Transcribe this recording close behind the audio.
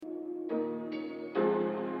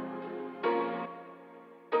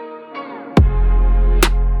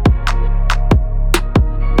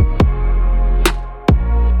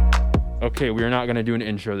Okay, we are not going to do an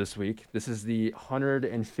intro this week. This is the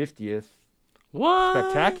 150th What?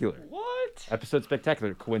 Spectacular. What? Episode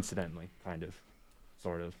Spectacular, coincidentally, kind of,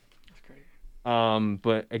 sort of. That's great.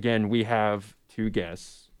 But again, we have two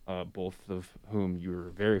guests, both of whom you're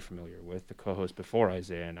very familiar with, the co-host before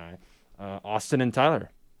Isaiah and I, Austin and Tyler.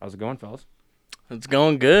 How's it going, fellas? It's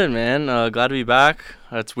going good, man. Glad to be back.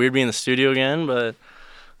 It's weird being in the studio again, but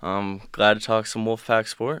glad to talk some Wolfpack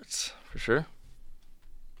sports, for sure.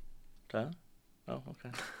 Tyler? Oh, okay.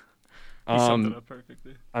 He summed it up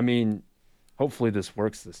perfectly. I mean, hopefully this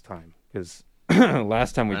works this time, because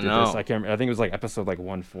last time we did this, I think it was like episode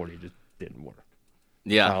 140, just didn't work.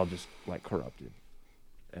 Yeah. File just corrupted,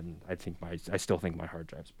 and I still think my hard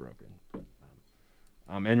drive's broken.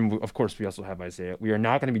 And of course we also have Isaiah. We are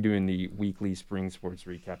not going to be doing the weekly spring sports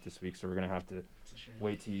recap this week, so we're going to have to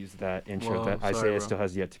wait to use that intro that Isaiah still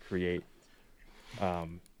has yet to create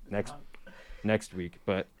next week.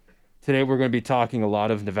 But today we're going to be talking a lot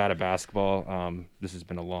of Nevada basketball. This has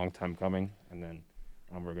been a long time coming, and then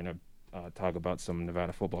we're going to talk about some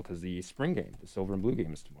Nevada football because the spring game, the Silver and Blue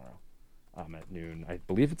game, is tomorrow at noon. I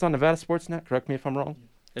believe it's on Nevada Sportsnet. Correct me if I'm wrong.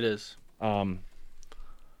 It is.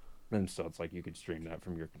 And so it's like you could stream that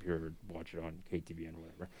from your computer or watch it on KTVN or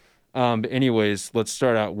whatever. But anyways, let's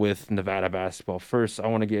start out with Nevada basketball. First, I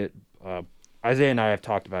want to get Isaiah and I have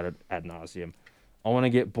talked about it ad nauseum. I want to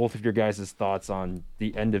get both of your guys' thoughts on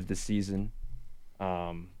the end of the season.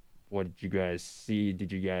 What did you guys see?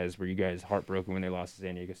 Were you guys heartbroken when they lost to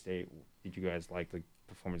San Diego State? Did you guys like the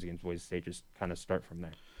performance against Boise State? Just kind of start from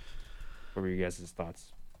there. What were you guys'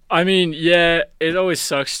 thoughts? I mean, yeah, it always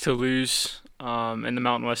sucks to lose in the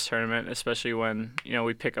Mountain West tournament, especially when,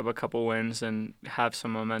 we pick up a couple wins and have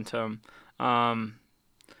some momentum. But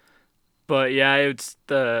yeah, it's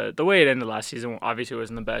the way it ended last season obviously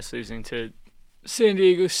wasn't the best, losing to San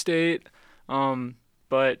Diego State.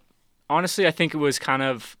 But honestly, I think it was kind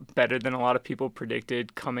of better than a lot of people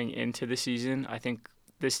predicted coming into the season. I think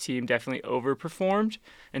this team definitely overperformed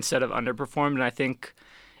instead of underperformed, and I think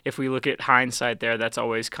if we look at hindsight there, that's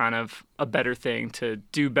always kind of a better thing, to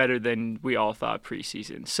do better than we all thought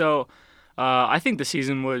preseason. So I think the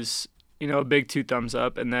season was, a big 2 thumbs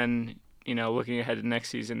up. And then, looking ahead to next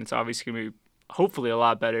season, it's obviously going to be hopefully a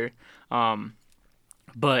lot better.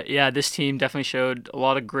 But, yeah, this team definitely showed a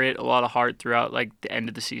lot of grit, a lot of heart throughout, the end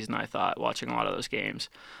of the season, I thought, watching a lot of those games.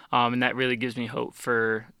 And that really gives me hope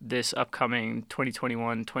for this upcoming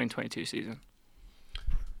 2021-2022 season.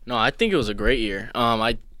 No, I think it was a great year.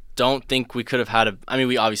 I don't think we could have had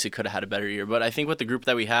we obviously could have had a better year, but I think with the group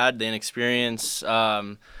that we had, the inexperience,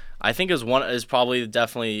 I think is probably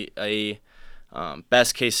definitely a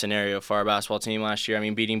best case scenario for our basketball team last year. I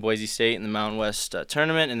mean, beating Boise State in the Mountain West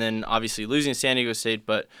tournament, and then obviously losing San Diego State,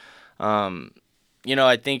 but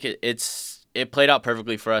I think it played out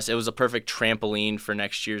perfectly for us. It was a perfect trampoline for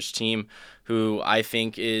next year's team, who I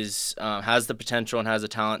think has the potential and has the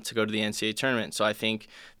talent to go to the NCAA tournament. So I think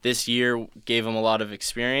this year gave them a lot of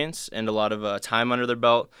experience and a lot of time under their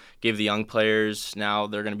belt, gave the young players, now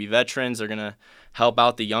they're going to be veterans. They're going to help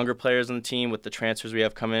out the younger players on the team with the transfers we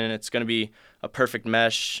have coming in. It's going to be a perfect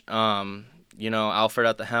mesh. Alfred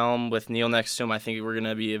at the helm with Neil next to him. I think we're going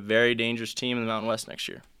to be a very dangerous team in the Mountain West next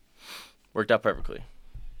year. Worked out perfectly.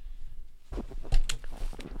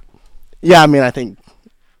 Yeah, I think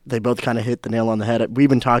they both kind of hit the nail on the head. We've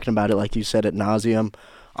been talking about it, like you said, ad nauseum.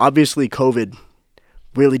 Obviously, COVID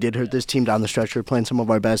really did hurt this team down the stretch. We were playing some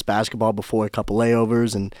of our best basketball before a couple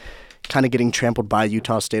layovers and kind of getting trampled by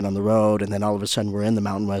Utah State on the road, and then all of a sudden we're in the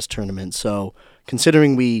Mountain West tournament. So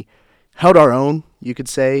considering we held our own, you could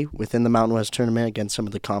say, within the Mountain West tournament against some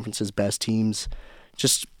of the conference's best teams,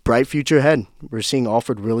 just bright future ahead. We're seeing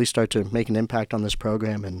Alfred really start to make an impact on this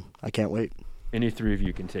program, and I can't wait. Any three of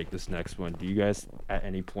you can take this next one. Do you guys, at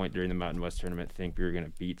any point during the Mountain West tournament, think we were going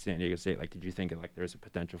to beat San Diego State? Did you think there's a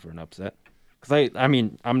potential for an upset? Because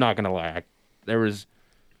I'm not going to lie.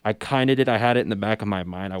 I kind of did. I had it in the back of my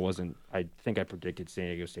mind. I think I predicted San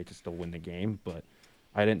Diego State to still win the game, but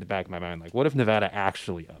I had it in the back of my mind. What if Nevada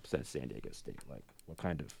actually upsets San Diego State? What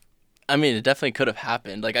kind of? It definitely could have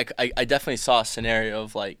happened. I definitely saw a scenario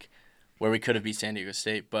of where we could have beat San Diego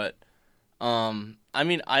State, but I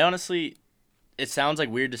honestly, it sounds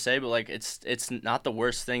weird to say, but it's not the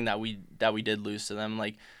worst thing that we did lose to them.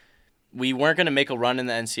 We weren't gonna make a run in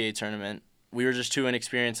the NCAA tournament. We were just too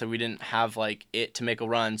inexperienced that we didn't have it to make a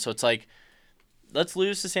run. So it's let's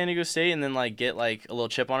lose to San Diego State and then get a little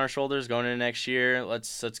chip on our shoulders going into next year.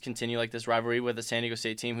 Let's continue this rivalry with the San Diego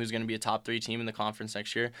State team, who's going to be a top 3 team in the conference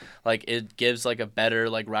next year. It gives a better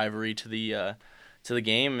rivalry to the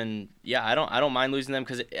game. And yeah, I don't mind losing them,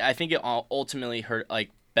 because I think it ultimately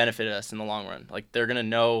benefited us in the long run. Like they're gonna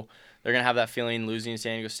have that feeling losing to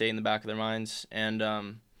San Diego State in the back of their minds. And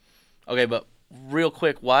okay, but real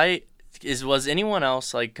quick, was anyone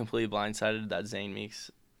else like completely blindsided that Zane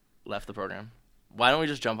Meeks left the program? Why don't we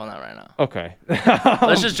just jump on that right now? Okay.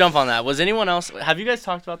 Let's just jump on that. Was anyone else? Have you guys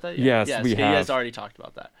talked about that yet? Yes, we okay, have. You guys already talked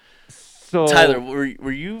about that. So Tyler, were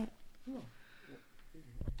you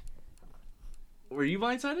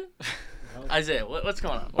blindsided? Isaiah, what's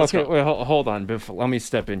going on? Okay, wait, hold on. Let me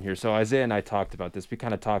step in here. So Isaiah and I talked about this. We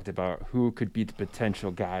kind of talked about who could be the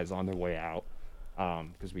potential guys on their way out,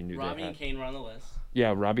 because we knew Robbie and Kane were on the list.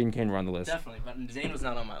 Yeah, Robbie and Kane were on the list. Definitely, but Zane was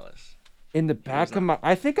not on my list. In the back of my,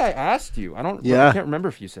 I think I asked you. I can't remember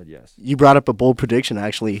if you said yes. You brought up a bold prediction,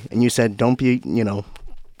 actually, and you said, don't be,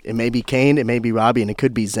 it may be Kane, it may be Robbie, and it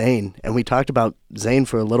could be Zane. And we talked about Zane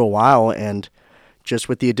for a little while, and just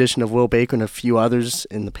with the addition of Will Baker and a few others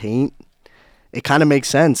in the paint, it kind of makes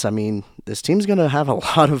sense. I mean, this team's going to have a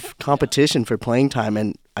lot of competition for playing time,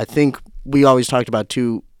 and I think we always talked about,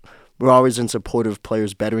 too, we're always in support of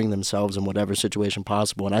players bettering themselves in whatever situation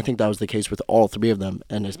possible, and I think that was the case with all three of them,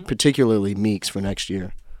 and it's particularly Meeks for next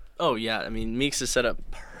year. Oh, yeah. I mean, Meeks is set up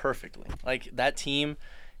perfectly. Like, that team,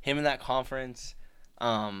 him in that conference,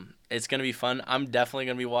 it's going to be fun. I'm definitely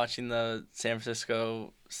going to be watching the San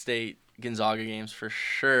Francisco State Gonzaga games for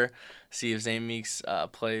sure, see if Zane Meeks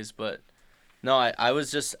plays. But, no, I was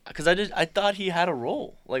just – because I thought he had a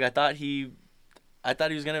role. Like, I thought he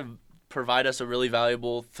was going to – provide us a really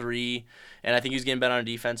valuable 3, and I think he was getting better on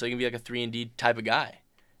defense, so he can be like a 3-and-D type of guy.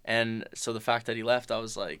 And so the fact that he left, I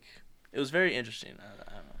was like, it was very interesting. I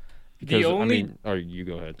don't know. Because, or you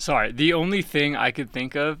go ahead. Sorry, the only thing I could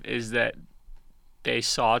think of is that they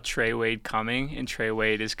saw Trey Wade coming, and Trey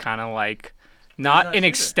Wade is kind of like not an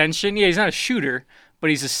extension. Yeah, he's not a shooter, but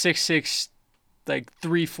he's a 6'6", like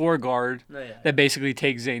 3-4 guard that basically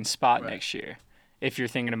takes Zane's spot next year. If you're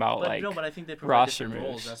thinking about but I think they provide different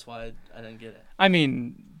roles. That's why I didn't get it. I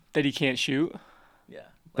mean, that he can't shoot. Yeah,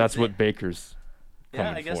 that's what Baker's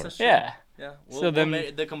coming I guess for. That's true. Yeah. So then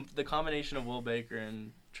the combination of Will Baker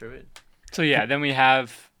and Trey. So yeah, then we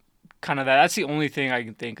have kind of that. That's the only thing I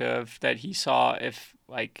can think of that he saw if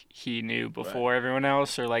like he knew before everyone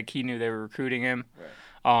else, or like he knew they were recruiting him.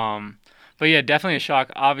 Right. But yeah, definitely a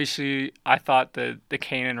shock. Obviously, I thought the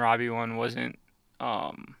Kane and Robbie one wasn't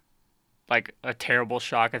like a terrible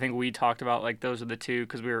shock. I think we talked about like those are the two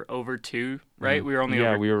because we were over 2, right? Mm-hmm. We were only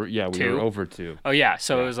over we were 2. over 2. Oh yeah,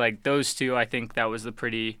 so it was like those two. I think that was the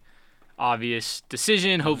pretty obvious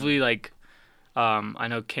decision. Hopefully, like I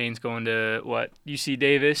know Kane's going to UC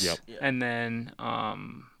Davis, and then I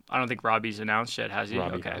don't think Robbie's announced yet, has he?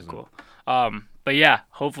 Robbie hasn't. Cool. But yeah,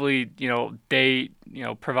 hopefully they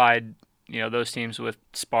provide those teams with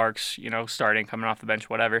sparks, starting, coming off the bench,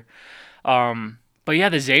 whatever. But yeah,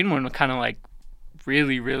 the Zane one kind of like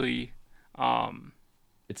really, really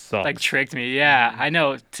it sucks. Like tricked me. Yeah, I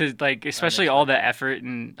know. To like especially all the effort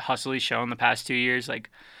and hustle he's shown the past 2 years,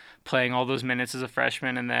 like playing all those minutes as a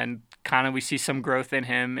freshman, and then kind of we see some growth in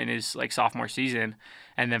him in his like sophomore season,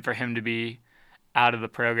 and then for him to be out of the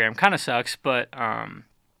program kind of sucks. But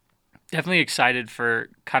definitely excited for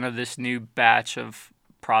kind of this new batch of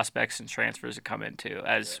prospects and transfers to come into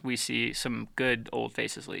as we see some good old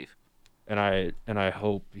faces leave. And I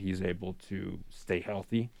hope he's able to stay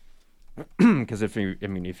healthy, because if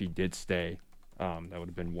he did stay, that would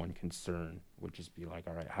have been one concern. Would just be like,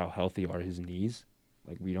 all right, how healthy are his knees?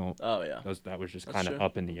 Like we don't. Oh yeah. That was just kind of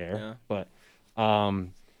up in the air. Yeah. But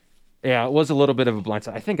it was a little bit of a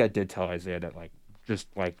blindside. I think I did tell Isaiah that just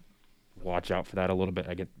watch out for that a little bit.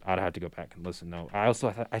 I'd have to go back and listen though. I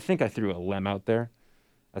also I think I threw a Lem out there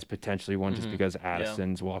as potentially one, just because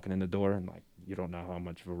Addison's walking in the door, and you don't know how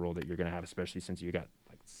much of a role that you're gonna have, especially since you got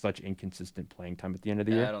such inconsistent playing time at the end of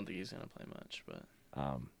the year. I don't think he's gonna play much, but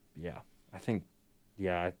I think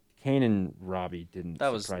Kane and Robbie didn't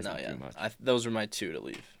surprise me too much. Those were my 2 to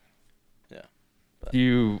leave. Yeah. But.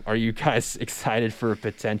 Are you guys excited for a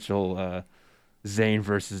potential Zane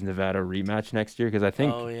versus Nevada rematch next year? Because I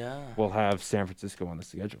think we'll have San Francisco on the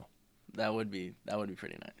schedule. That would be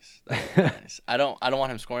pretty nice. That would be nice. I don't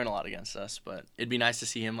want him scoring a lot against us, but it'd be nice to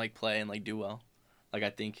see him play and do well. I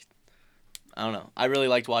don't know. I really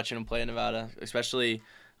liked watching him play in Nevada, especially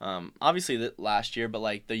obviously last year, but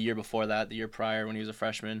the year before that, the year prior when he was a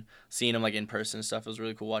freshman, seeing him in person and stuff, it was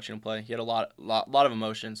really cool watching him play. He had a lot of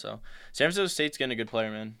emotion. So San Francisco State's getting a good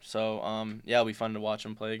player, man. So it'll be fun to watch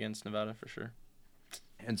him play against Nevada for sure.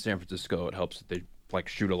 And San Francisco, it helps that they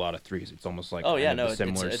shoot a lot of threes. It's almost like a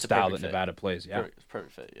similar style that Nevada plays. Yeah, it's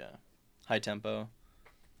perfect fit. Yeah, high tempo.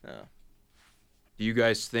 Yeah. Do you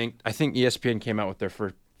guys think? I think ESPN came out with their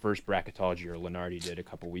first bracketology or Lenardi did a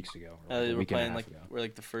couple weeks ago. Or like a We're week and a playing half like ago. we're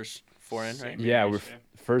like the first 4 in, right? Yeah, we're Mary's,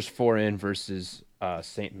 first 4 in versus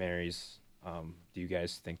St. Mary's. Do you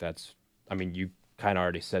guys think that's? I mean, you kind of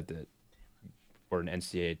already said that we're an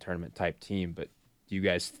NCAA tournament type team, but do you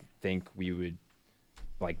guys think we would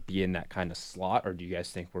like be in that kind of slot, or do you guys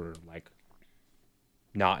think we're like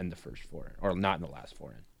not in the first 4 in, or not in the last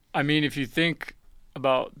 4 in? I mean, if you think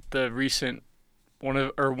about the recent one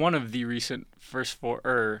of the recent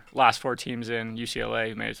last 4 teams in UCLA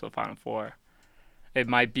who made it to the Final Four, it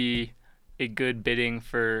might be a good bidding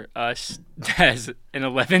for us as an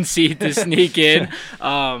 11 seed to sneak in.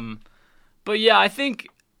 But yeah, I think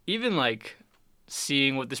even like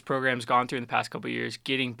seeing what this program's gone through in the past couple of years,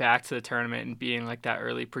 getting back to the tournament and being like that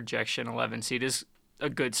early projection 11 seed is a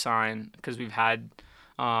good sign, because we've had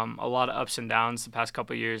a lot of ups and downs the past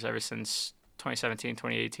couple of years ever since 2017,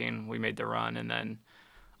 2018. We made the run, and then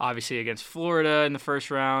obviously against Florida in the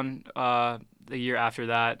first round the year after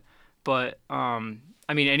that. But I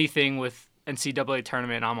mean, anything with NCAA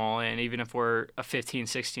tournament, I'm all in. Even if we're a 15,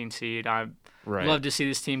 16 seed, I'd love to see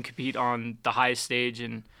this team compete on the highest stage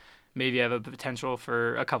and maybe have a potential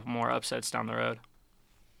for a couple more upsets down the road.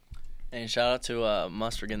 And shout out to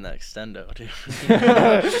Muss for getting that extendo, dude.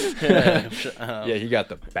 Yeah, he got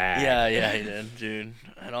the bag. Yeah, he did, dude.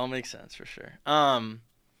 It all makes sense for sure.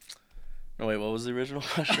 No, wait, what was the original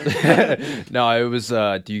question? No, it was.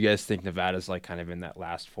 Do you guys think Nevada's like kind of in that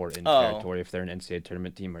last 4 in territory if they're an NCAA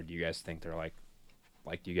tournament team, or do you guys think they're like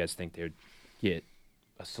do you guys think they would get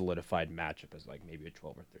a solidified matchup as like maybe a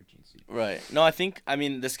 12 or 13 seed? Right. No, I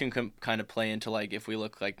mean, this can kind of play into like if we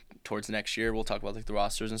look like towards next year, we'll talk about like the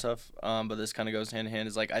rosters and stuff. But this kind of goes hand in hand.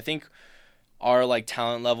 Is like I think our like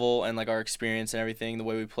talent level and like our experience and everything, the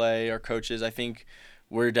way we play, our coaches, I think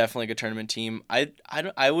we're definitely a tournament team.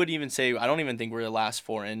 I would even say I don't even think we're the last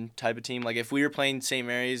 4 in type of team. Like if we were playing St.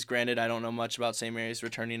 Mary's, granted I don't know much about St. Mary's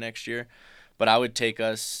returning next year, but I would take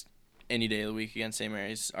us any day of the week against St.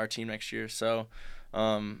 Mary's, our team next year. So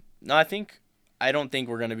no, I don't think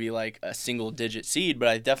we're going to be like a single digit seed, but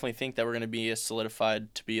I definitely think that we're going to be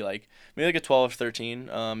solidified to be like maybe like a 12 or 13.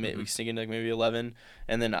 Maybe we can sneak into like maybe 11,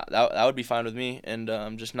 and then that would be fine with me. And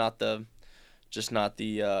just not the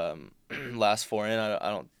last 4 in.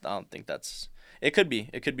 I don't think that's. It could be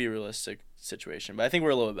a realistic situation, but I think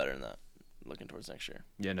we're a little bit better than that looking towards next year.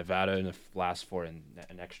 Yeah, Nevada in the last 4 in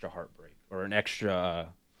an extra heartbreak or an extra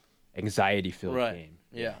anxiety-filled game.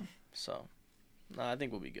 Yeah. So, no, I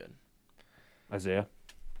think we'll be good. Isaiah?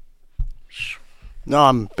 No,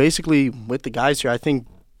 I'm basically with the guys here. I think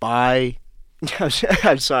by I'm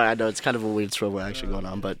sorry, I know it's kind of a weird throw we're actually going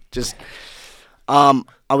on, but just I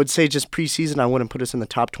would say just preseason I wouldn't put us in the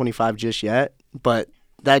top 25 just yet, but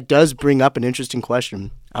that does bring up an interesting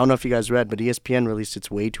question. I don't know if you guys read, but ESPN released its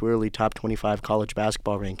way too early top 25 college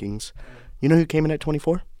basketball rankings. You know who came in at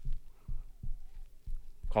 24?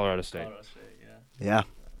 Colorado State. Yeah.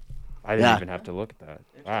 I didn't even have to look at that.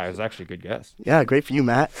 Wow, it was actually a good guess. Yeah, great for you,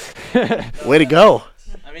 Matt. Way to go.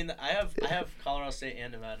 I mean, I have Colorado State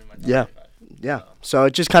and Nevada in my top 25. Yeah. So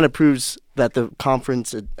it just kind of proves that the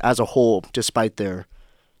conference as a whole, despite their,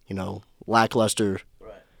 lackluster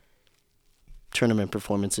tournament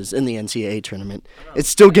performances in the NCAA tournament, it's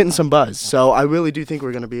still getting some buzz. So I really do think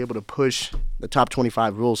we're going to be able to push the top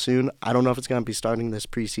 25 rule soon. I don't know if it's going to be starting this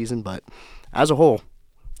preseason, but as a whole,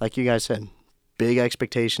 like you guys said, big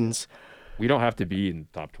expectations. We don't have to be in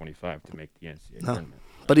the top 25 to make the NCAA tournament.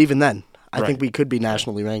 But even then, I Right. think we could be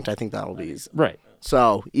nationally ranked. I think that will be. Right.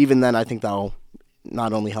 So even then, I think that will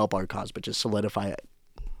not only help our cause, but just solidify it.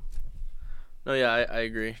 No, yeah, I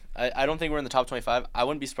agree. I don't think we're in the top 25. I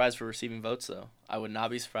wouldn't be surprised for receiving votes, though. I would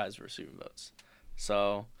not be surprised for receiving votes.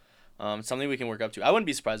 So, something we can work up to. I wouldn't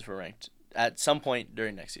be surprised if we're ranked at some point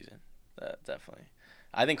during next season. Definitely.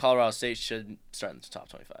 I think Colorado State should start in the top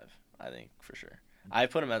 25. I think, for sure. I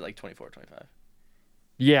put them at like 24, 25.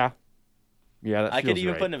 Yeah. Yeah, that I could feels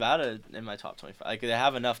even right. put Nevada in my top 25. Like, they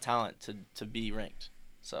have enough talent to be ranked.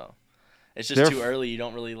 So, it's just too early. You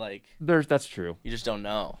don't really That's true. you just don't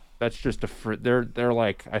know. That's just they're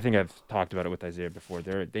like, I think I've talked about it with Isaiah before.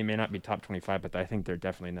 They may not be top 25, but I think they're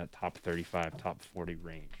definitely in that top 35, top 40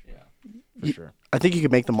 range. Yeah. For sure. I think you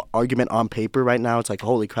could make the argument on paper right now. It's like,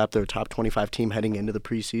 holy crap, they're a top 25 team heading into the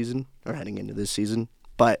preseason or heading into this season.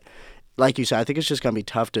 But like you said, I think it's just going to be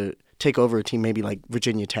tough to take over a team maybe like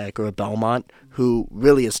Virginia Tech or a Belmont who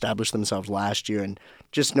really established themselves last year, and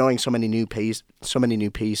just knowing so many new pieces, so many new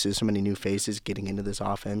faces getting into this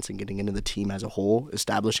offense and getting into the team as a whole,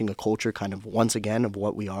 establishing a culture kind of once again of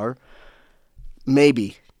what we are.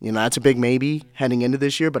 Maybe, that's a big maybe heading into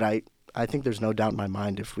this year, but I I think there's no doubt in my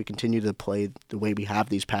mind if we continue to play the way we have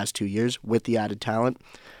these past 2 years with the added talent,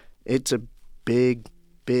 it's a big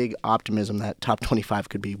optimism that top 25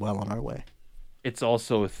 could be well on our way. It's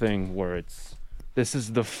also a thing where this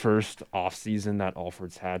is the first offseason that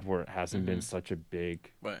Alfred's had where it hasn't been such a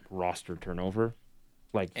big roster turnover.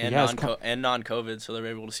 Like and non-COVID, so they're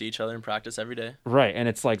able to see each other in practice every day. Right, and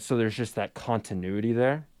it's like so there's just that continuity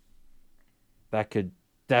there that could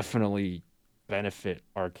definitely benefit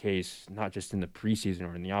our case, not just in the preseason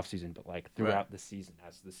or in the offseason, but like throughout the season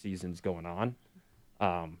as the season's going on.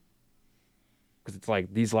 Because it's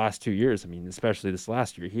like these last 2 years, I mean, especially this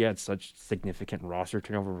last year, he had such significant roster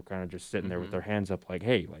turnover. We're kind of just sitting there with our hands up like,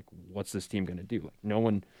 hey, like, what's this team going to do? Like, no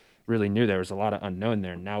one really knew. There was a lot of unknown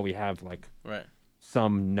there. And now we have, like,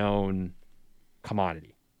 some known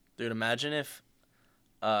commodity. Dude, imagine if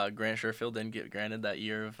Grant Sherfield didn't get granted that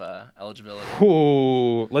year of eligibility.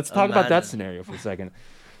 Ooh, let's talk about that scenario for a second.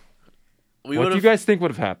 What do you guys think would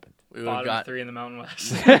have happened? We would have got 3 in the Mountain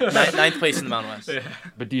West. ninth place in the Mountain West. Yeah.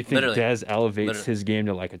 But do you think Dez elevates his game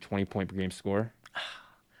to like a 20-point per game score?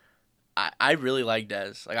 I really like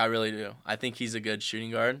Dez. Like I really do. I think he's a good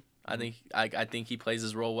shooting guard. I think he plays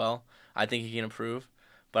his role well. I think he can improve.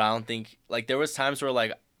 But I don't think like there was times where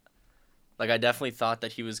like I definitely thought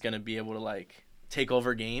that he was gonna be able to like take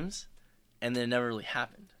over games, and then it never really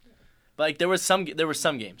happened. But like there were some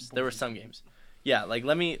games. Yeah, like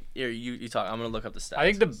let me you talk. I'm gonna look up the stats.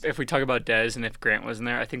 I think if we talk about Dez and if Grant wasn't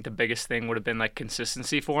there, I think the biggest thing would have been like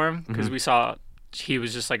consistency for him because we saw he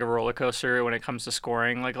was just like a roller coaster when it comes to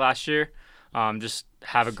scoring like last year. Just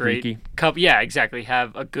have a great cup. Yeah, exactly.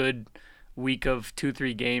 Have a good week of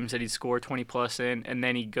 2-3 games that he'd score 20 plus in, and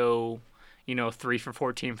then he'd go 3 for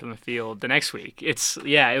 14 from the field the next week. It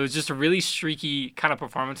was just a really streaky kind of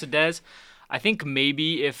performance of Dez. I think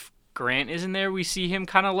maybe if Grant isn't there, we see him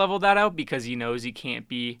kind of level that out because he knows he can't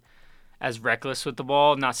be as reckless with the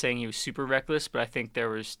ball. Not saying he was super reckless, but I think there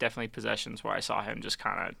was definitely possessions where I saw him just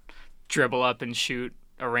kind of dribble up and shoot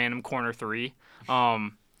a random corner 3.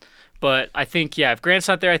 But I think, if Grant's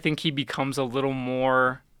not there, I think he becomes a little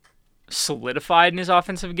more solidified in his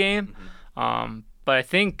offensive game. But I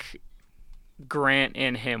think Grant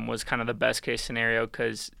and him was kind of the best case scenario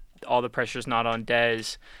because all the pressure's not on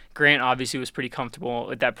Dez. Grant obviously was pretty comfortable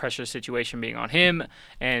with that pressure situation being on him,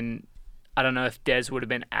 and I don't know if Dez would have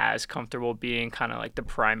been as comfortable being kind of like the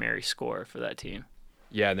primary scorer for that team.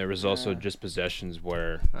 Yeah, and there was also just possessions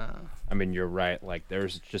where, I mean, you're right. Like,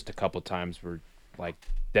 there's just a couple times where, like,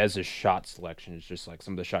 Dez's shot selection is just like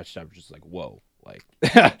some of the shots that were just like, whoa. Like,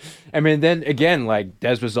 I mean, then again, like,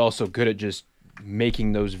 Dez was also good at just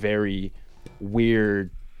making those very weird,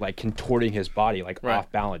 like, contorting his body, like,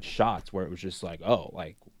 off-balance shots where it was just like, oh,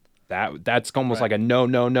 like, that's almost like a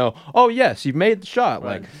no. Oh, yes, you've made the shot.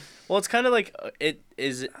 Like, well, it's kind of like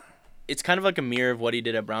it's kind of like a mirror of what he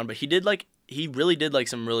did at Brown, but he really did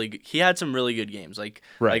he had some really good games. Like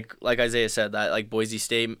Isaiah said, that like Boise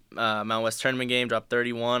State Mountain West tournament game, dropped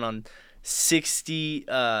 31 on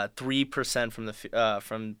 63%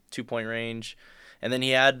 from 2-point range. And then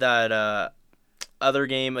he had that other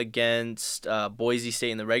game against Boise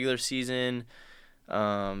State in the regular season.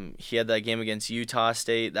 He had that game against Utah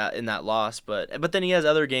State in that loss, but then he has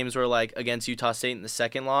other games where like against Utah State in the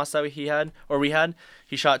second loss that we had,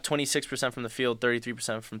 he shot 26% from the field,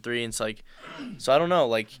 33% from 3, and it's like, so I don't know,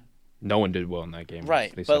 like no one did well in that game,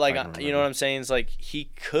 right? But like you know what I'm saying is like he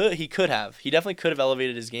definitely could have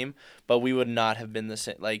elevated his game, but we would not have been the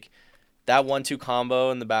same. Like that 1-2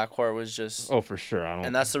 combo in the backcourt was just for sure.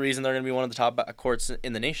 And that's the reason they're gonna be one of the top backcourts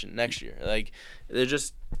in the nation next year. Like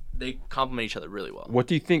they complement each other really well. What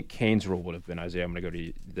do you think Kane's role would have been, Isaiah? I'm going to go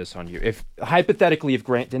to this on you. If hypothetically, if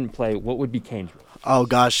Grant didn't play, what would be Kane's role? Oh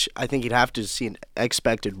gosh, I think you'd have to see an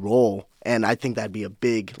expected role, and I think that'd be a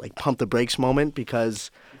big like pump the brakes moment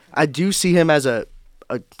because I do see him as a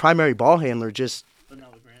primary ball handler. But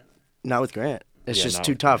not with Grant. It's just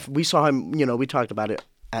too tough. We saw him. We talked about it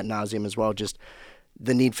ad nauseum as well. Just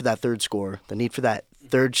the need for that third scorer, the need for that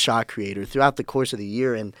third shot creator throughout the course of the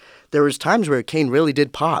year. And there was times where Kane really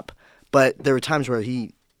did pop, but there were times where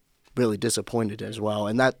he really disappointed as well.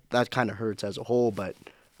 And that kind of hurts as a whole. But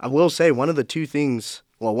I will say one of the things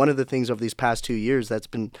of these past 2 years that's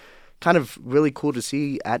been kind of really cool to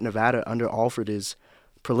see at Nevada under Alfred is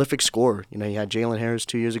prolific scorer. You had Jalen Harris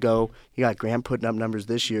 2 years ago. You got Grant putting up numbers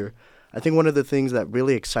this year. I think one of the things that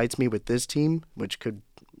really excites me with this team, which could,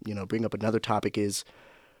 bring up another topic is,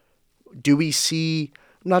 do we see,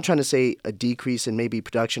 I'm not trying to say a decrease in maybe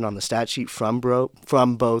production on the stat sheet from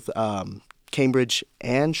both Cambridge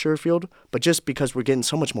and Sherfield, but just because we're getting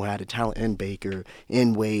so much more added talent in Baker,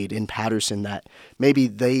 in Wade, in Patterson, that maybe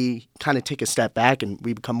they kind of take a step back and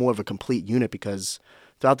we become more of a complete unit, because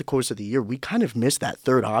throughout the course of the year, we kind of missed that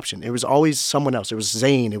third option. It was always someone else. It was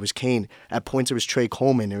Zane. It was Kane. At points, it was Trey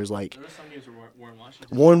Coleman. It was like There were some games where Warren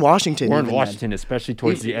Washington. Warren Warren Washington, especially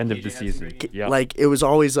towards the end of the season. Yeah. Like, it was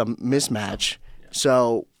always a mismatch.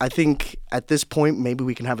 So I think at this point, maybe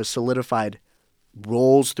we can have a solidified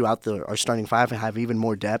roles throughout our starting five and have even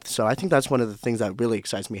more depth. So I think that's one of the things that really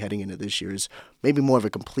excites me heading into this year, is maybe more of a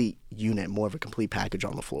complete unit, more of a complete package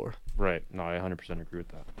on the floor. Right. No, I 100% agree with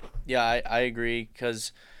that. Yeah, I agree,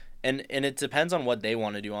 because and it depends on what they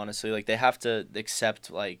want to do, honestly. Like, they have to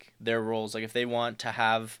accept, like, their roles. Like, if they want to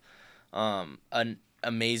have an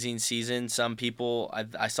amazing season, some people,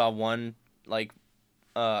 I saw one, like,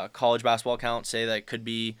 college basketball account say that it could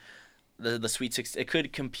be the Sweet 16. It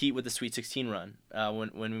could compete with the Sweet 16 run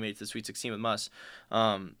when we made it to the Sweet 16 with Muss.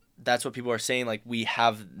 That's what people are saying. Like, we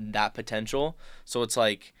have that potential. So it's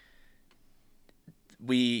like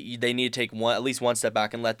they need to take at least one step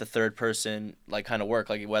back and let the third person, like, kind of work.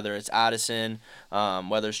 Like, whether it's Addison,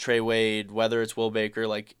 whether it's Trey Wade, whether it's Will Baker,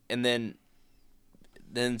 like, and then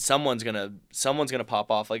someone's gonna pop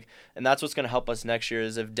off, like, and that's what's gonna help us next year.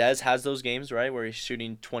 Is if Dez has those games, right, where he's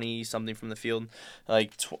shooting 20 something from the field,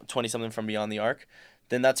 like 20 something from beyond the arc,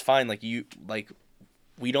 then that's fine. Like,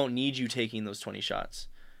 we don't need you taking those 20 shots.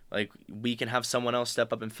 Like, we can have someone else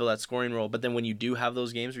step up and fill that scoring role. But then when you do have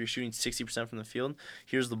those games where you're shooting 60% from the field,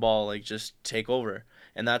 here's the ball, like, just take over.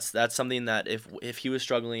 And that's something that if he was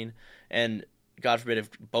struggling, and God forbid if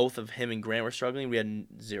both of him and Grant were struggling, we had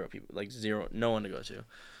no one to go to.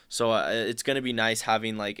 So it's going to be nice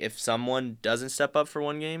having, like, if someone doesn't step up for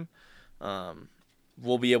one game,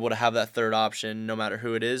 we'll be able to have that third option, no matter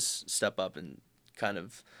who it is, step up and kind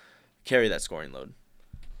of carry that scoring load.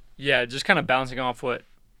 Yeah, just kind of bouncing off what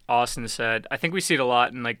Austin said. I think we see it a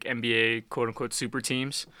lot in, like, NBA quote-unquote super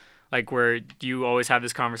teams, like, where you always have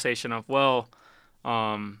this conversation of, well,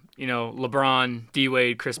 LeBron,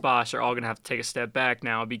 D-Wade, Chris Bosh are all going to have to take a step back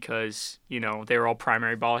now because, they were all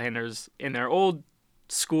primary ball handlers in their old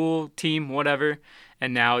school team, whatever.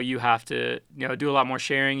 And now you have to, do a lot more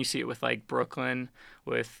sharing. You see it with, like, Brooklyn,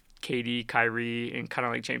 with KD, Kyrie, and kind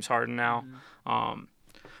of like James Harden now. Mm-hmm.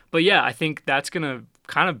 But, yeah, I think that's going to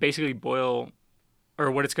kind of basically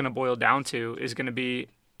what it's going to boil down to is going to be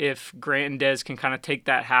if Grant and Dez can kind of take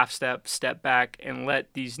that step back and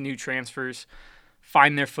let these new transfers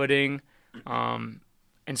find their footing, and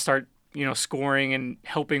start, scoring and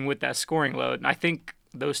helping with that scoring load. And I think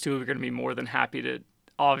those two are going to be more than happy to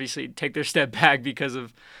obviously take their step back because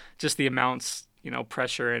of just the amounts,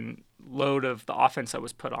 pressure and load of the offense that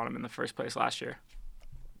was put on them in the first place last year.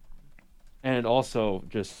 And also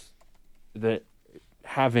just that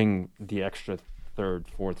having the extra third,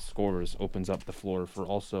 fourth scorers opens up the floor for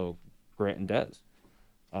also Grant and Dez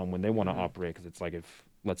when they want to operate, because it's like if,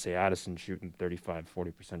 let's say, Addison shooting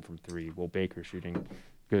 35-40% from three, Will Baker shooting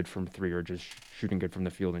good from three, or just shooting good from the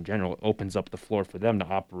field in general, it opens up the floor for them to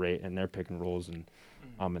operate in their pick and rolls and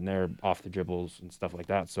their off the dribbles and stuff like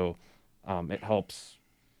that. So it helps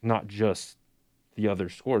not just the other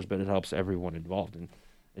scorers, but it helps everyone involved, and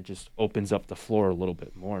it just opens up the floor a little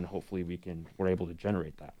bit more, and hopefully we're able to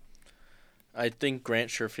generate that. I think Grant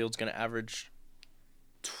Sherfield's going to average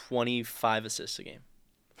 25 assists a game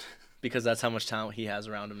because that's how much talent he has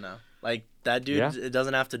around him now. Like, that dude, It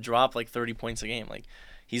doesn't have to drop, like, 30 points a game. Like,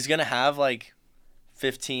 he's going to have, like,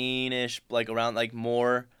 15-ish, like, around, like,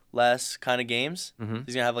 more, less kind of games. Mm-hmm.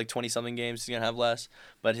 He's going to have, like, 20-something games. He's going to have less.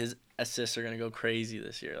 But his assists are going to go crazy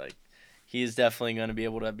this year. Like, he is definitely going to be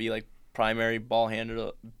able to be, like, primary ball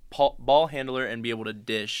handler and be able to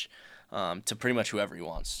dish to pretty much whoever he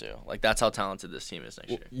wants to. Like, that's how talented this team is next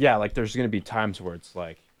year. Yeah, like, there's going to be times where it's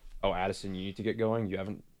like, oh, Addison, you need to get going. You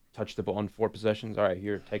haven't touched the ball in 4 possessions. All right,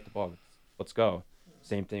 here, take the ball. Let's go.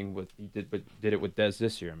 Same thing he did it with Dez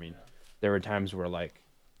this year. I mean, there were times where, like,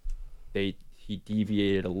 he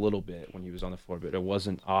deviated a little bit when he was on the floor, but it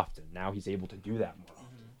wasn't often. Now he's able to do that more often.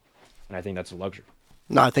 And I think that's a luxury.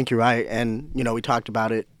 No, I think you're right. And, we talked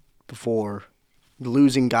about it before.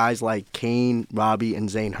 Losing guys like Kane, Robbie, and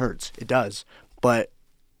Zane hurts. It does. But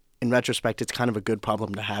in retrospect, it's kind of a good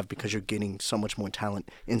problem to have because you're getting so much more talent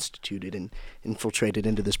instituted and infiltrated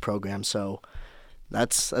into this program. So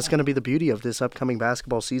that's going to be the beauty of this upcoming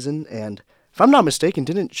basketball season. And if I'm not mistaken,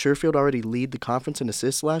 didn't Sherfield already lead the conference in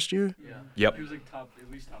assists last year? Yeah. Yep. He was like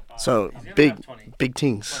at least top 5. So big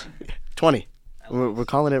teams. 20. We're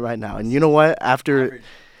calling it right now. And you know what? After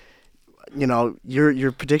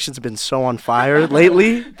your predictions have been so on fire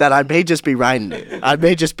lately that I may just be riding it. I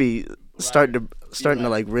may just be starting to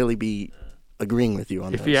like really be agreeing with you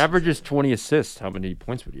on If this. he averages 20 assists, how many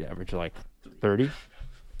points would he average? Like 30?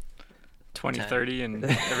 20, 10. 30, and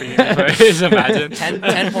every game he plays. Imagine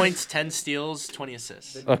 10 points, 10 steals, 20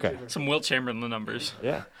 assists. Okay. some Wilt Chamberlain numbers.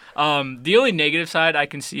 Yeah. The only negative side I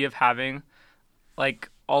can see of having, like,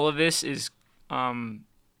 all of this is,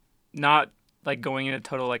 not like going in a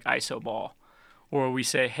total like ISO ball, or we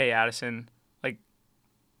say, hey Addison,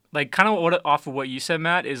 like kind of what off of what you said,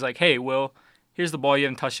 Matt, is like, hey Will, here's the ball, you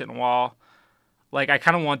haven't touched it in a while. Like I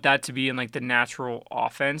kind of want that to be in like the natural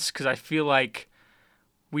offense, because I feel like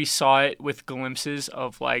we saw it with glimpses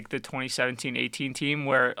of like the 2017-18 team,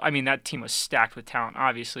 where I mean that team was stacked with talent,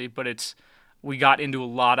 obviously, but we got into a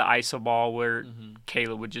lot of iso ball where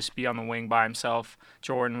Caleb would just be on the wing by himself,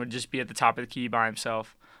 Jordan would just be at the top of the key by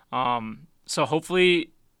himself. So hopefully,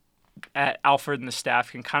 Alfred and the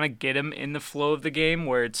staff can kind of get him in the flow of the game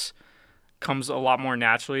where it's comes a lot more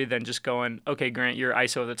naturally than just going, okay, Grant, you're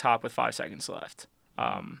iso at the top with 5 seconds left.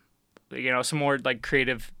 Some more like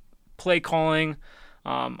creative play calling.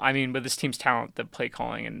 I mean, with this team's talent, the play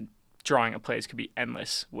calling and drawing of plays could be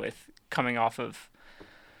endless with coming off of,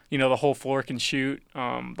 the whole floor can shoot,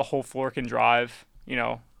 the whole floor can drive,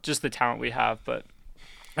 just the talent we have. But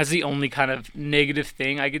that's the only kind of negative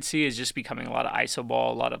thing I could see is just becoming a lot of iso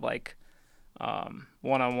ball, a lot of like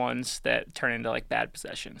one-on-ones that turn into like bad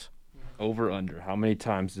possessions. Over under. How many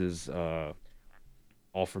times is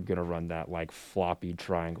Alfred gonna run that like floppy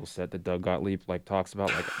triangle set that Doug Gottlieb like talks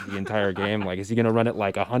about like the entire game? Like, is he gonna run it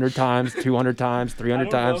like 100 times, 200 times,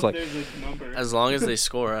 300 times? Like, As long as they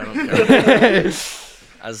score, I don't care.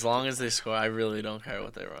 As long as they score, I really don't care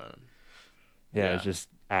what they run. yeah, it's just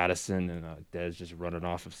Addison and Dez just running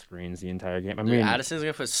off of screens the entire game. I mean, Dude, Addison's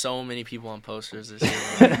gonna put so many people on posters this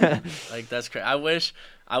year. Like that's crazy. I wish.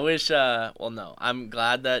 Well, no, I'm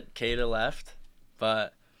glad that Keita left,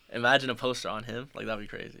 but imagine a poster on him. Like that'd be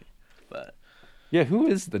crazy. But yeah, who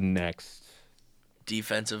is the next?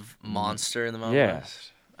 defensive monster in the Mountain Yeah.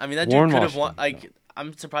 West. I mean, that Warren dude could have won. Washington, Like,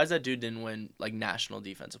 I'm surprised that dude didn't win like National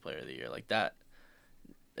Defensive Player of the Year. Like that.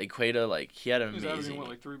 Like Queta, like he had an amazing.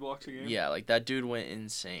 3 blocks a game. Yeah, like that dude went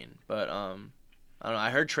insane. But I don't know. I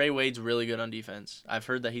heard Trey Wade's really good on defense. I've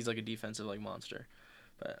heard that he's like a defensive like monster.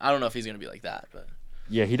 But I don't know if he's gonna be like that. But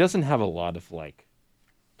Yeah, he doesn't have a lot of like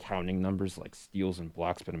counting numbers like steals and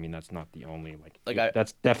blocks, but I mean that's not the only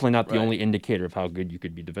that's definitely not the Right. only indicator of how good you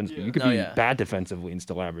could be defensively. Yeah. You could No, be yeah. bad defensively and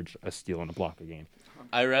still average a steal and a block a game.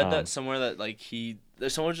 I read Um, that somewhere that like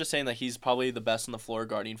someone was just saying that he's probably the best on the floor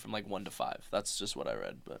guarding from like 1 to 5. That's just what I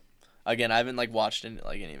read. But again, I haven't like watched any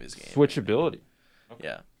of his games. Switchability.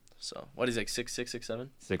 Yeah. So what is he, like 6'6", 6'7"?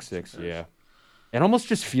 6'6", yeah. It almost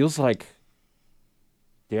just feels like,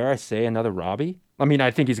 dare I say, another Robbie? I mean, I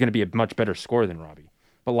think he's going to be a much better scorer than Robbie.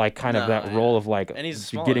 But, like, kind of No, that yeah. role of, like, And he's just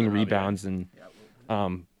smaller getting than Robbie, rebounds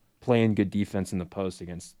and playing good defense in the post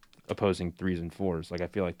against opposing 3s and 4s. Like, I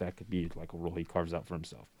feel like that could be, like, a role he carves out for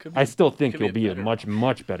himself. Could I still think could he'll be be a a better- much,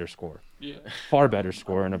 much better scorer. Yeah. Far better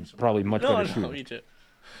scorer and a probably much better No, shooter. me too.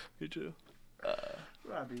 Me too.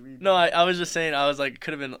 No, I was just saying, I was like,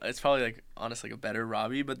 could have been, it's probably like, honestly, like a better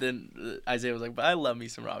Robbie, but then Isaiah was like, but I love me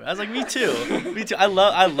some Robbie. I was like, me too. Me too. I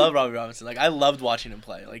love Robbie Robinson. Like, I loved watching him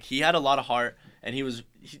play. Like, he had a lot of heart, and he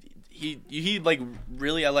like,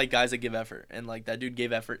 really, I like guys that give effort, and like, that dude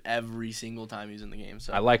gave effort every single time he was in the game,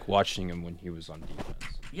 so. I like watching him when he was on defense.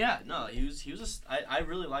 Yeah, no, he was I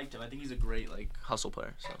really liked him. I think he's a great, like, hustle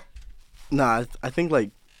player, so. Nah, I think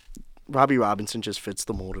like Robbie Robinson just fits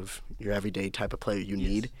the mold of your everyday type of player you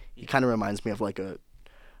need. He kind of reminds me of like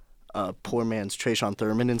a poor man's Trayshawn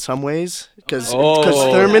Thurman in some ways, because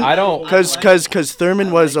Thurman, I don't. because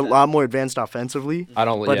Thurman was a lot more advanced offensively, I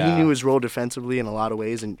don't. but yeah. he knew his role defensively in a lot of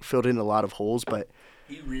ways and filled in a lot of holes. But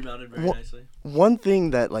He rebounded very Wha- nicely. one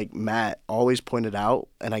thing that like Matt always pointed out,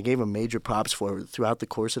 and I gave him major props for throughout the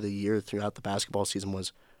course of the year, throughout the basketball season,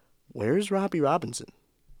 was where's Robbie Robinson?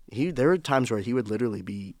 There were times where he would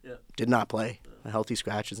literally did not play, healthy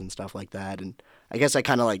scratches and stuff like that. And I guess I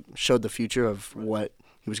kind of like showed the future of what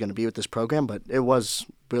he was going to be with this program, but it was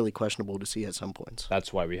really questionable to see at some points.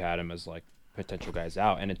 That's why we had him as like potential guys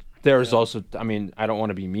out. And there's also, I mean, I don't want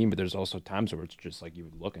to be mean, but there's also times where it's just like you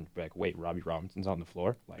would look and be like, wait, Robbie Robinson's on the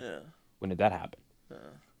floor? Like, when did that happen?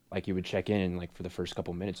 Like you would check in and like for the first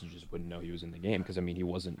couple minutes you just wouldn't know he was in the game because I mean he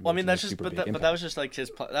wasn't. Well, I mean making that's a just, super but big that impact. was just like that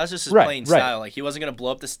was just his Right, playing right. style. Like he wasn't gonna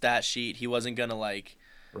blow up the stat sheet. He wasn't gonna like.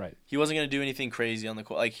 Right. He wasn't gonna do anything crazy on the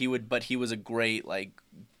court. Like he would, but he was a great like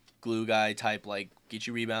glue guy type. Like get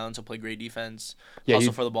you rebounds, he'll play great defense,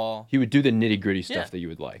 hustle for the ball. He would do the nitty gritty stuff Yeah. that you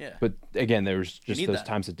would like. Yeah. But again, there was just need those that.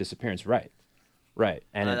 times of disappearance. Right. Right.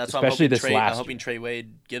 And That's why especially this I'm last. hoping year. Trey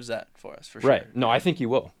Wade gives that for us for sure. Right. No, I think he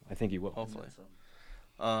will. I think he will. Hopefully.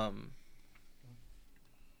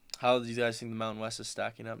 How do you guys think the Mountain West is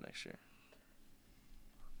stacking up next year?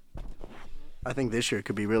 I think this year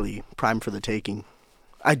could be really prime for the taking.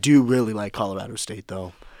 I do really like Colorado State,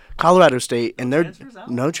 though. Colorado State, and they're transfers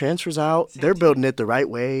out? no transfers out. Same they're team? building it the right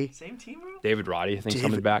way. Same team, bro. David Roddy, I think,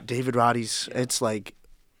 coming back. David Roddy's. It's like,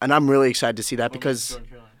 and I'm really excited to see that because.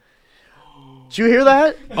 Did you hear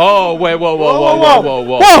that? Oh, wait, whoa.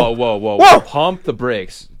 Pump the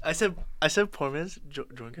brakes. I said poor man's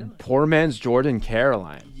Jordan Caroline. Poor man's Jordan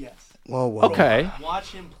Caroline. Yes. Whoa. Okay.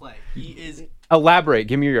 Watch him play. He is Elaborate.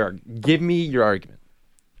 Give me your argument.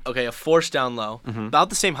 okay. A force down low, Mm-hmm. about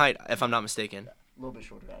the same height, if I'm not mistaken. A little bit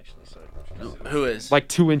shorter, actually. So. Who is? Like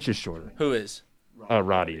 2 inches shorter. Who is?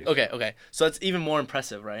 Roddy is. Okay. So it's even more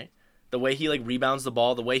impressive, right? The way he like rebounds the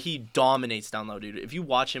ball, the way he dominates down low, dude. If you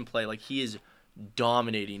watch him play, like he is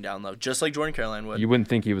dominating down low, just like Jordan Caroline would. You wouldn't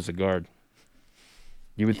think he was a guard.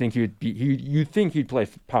 You would think you'd think he'd play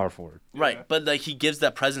power forward. Right, but like he gives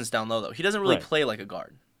that presence down low though. He doesn't really Right. play like a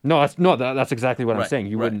guard. That's exactly what I'm Right, saying.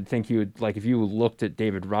 You right. wouldn't think he would, like, if you looked at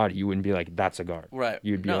David Roddy, you wouldn't be like, that's a guard. Right.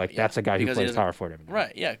 You'd be No, like, yeah, that's a guy who because he plays doesn't- power forward every night.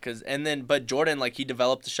 Right, yeah, but Jordan, like he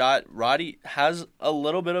developed the shot. Roddy has a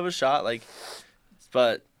little bit of a shot, like,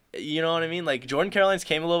 but you know what I mean. Like Jordan Caroline's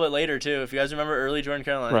came a little bit later too. If you guys remember early Jordan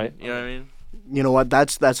Caroline, Right. You know what I mean. You know what?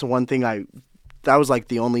 That's the one thing that was like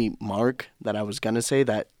the only mark that I was gonna say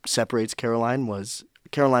that separates Caroline was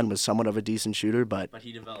somewhat of a decent shooter, but But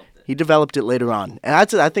he developed it. he developed it later on, and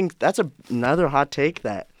I think that's another hot take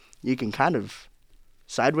that you can kind of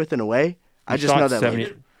side with in a way. I just know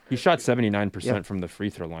that he shot 79% Yeah. from the free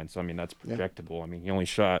throw line, so I mean that's projectable. I mean he only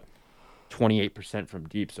shot 28% from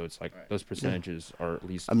deep, so it's like those percentages are at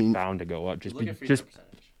least bound to go up. Just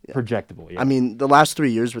projectable. Yeah. I mean, the last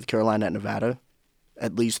 3 years with Carolina at Nevada,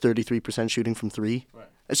 at least 33% shooting from three. Right.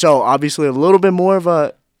 So obviously a little bit more of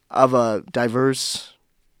a diverse,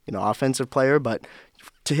 offensive player. But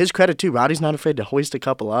to his credit too, Roddy's not afraid to hoist a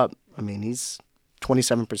couple up. I mean, he's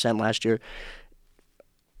 27% last year.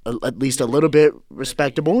 At least a little bit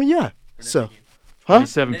respectable. Yeah. So,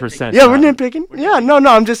 27%. yeah, we're nitpicking. Yeah, no,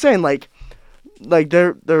 I'm just saying like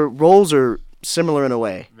their roles are similar in a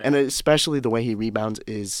way, and especially the way he rebounds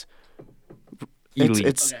is elite.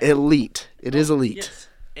 It's elite. It is elite. Yes.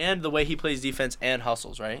 And the way he plays defense and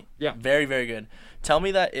hustles, right? Yeah. Very, very good. Tell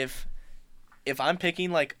me that if I'm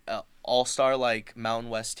picking like an all-star like Mountain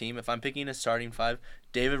West team, if I'm picking a starting five,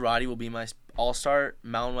 David Roddy will be my all-star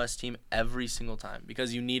Mountain West team every single time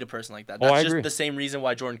because you need a person like that. That's I just agree. the same reason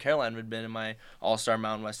why Jordan Caroline would have been in my all-star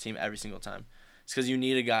Mountain West team every single time. It's because you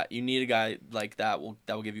need a guy like that will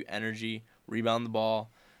give you energy, rebound the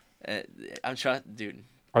ball. I'm trying, dude.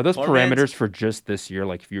 Are those Poor parameters man's- for just this year?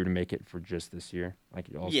 Like if you were to make it for just this year, like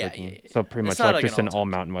all Yeah, team? yeah, yeah. So pretty It's much not like like just an an all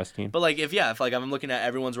Mountain West team. But like if I'm looking at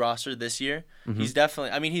everyone's roster this year, he's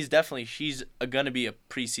definitely he's gonna be a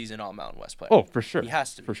preseason All Mountain West player. Oh, for sure. He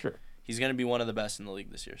has to be. For sure. He's gonna be one of the best in the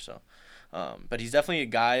league this year. So, but he's definitely a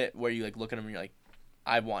guy where you like look at him and you're like,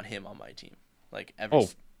 I want him on my team, like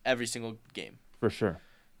every single game. For sure.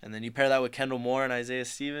 And then you pair that with Kendall Moore and Isaiah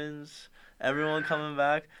Stevens, everyone coming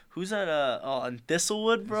back. Who's that? On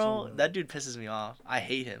Thistlewood, bro. That dude pisses me off. I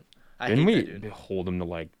hate him. Didn't hate we that dude. hold him to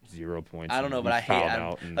like 0 points? I don't know, and but he I hate fouled Adam.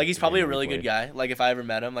 out in Like he's the probably game a we really good played. guy. Like if I ever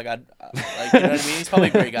met him, like I'd like you know what I mean. He's probably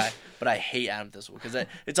a great guy, but I hate Adam Thistlewood because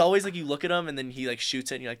it's always like you look at him and then he like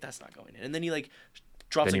shoots it and you're like that's not going in, and then he like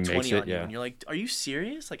drops Then like he makes 20 on it, you yeah. and you're like, are you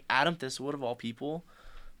serious? Like Adam Thistlewood of all people,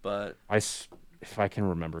 but If I can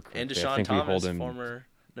remember correctly, and I Deshaun think we hold Thomas, him. former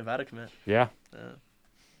Nevada commit. Yeah.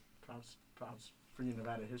 Props for your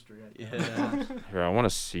Nevada history. Yeah, Here, I want to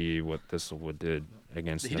see what Thistlewood did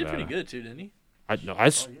against he did Nevada. pretty good too, didn't he?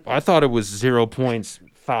 I thought it was 0 points,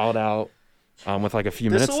 fouled out, with like a few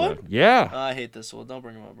minutes Thistlewood? left. Yeah. I hate Thistlewood. Don't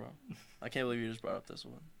bring him up, bro. I can't believe you just brought up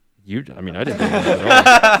Thistlewood. I mean, I didn't think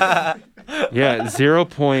at all. Yeah, 0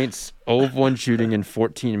 points, 0 of 1 shooting in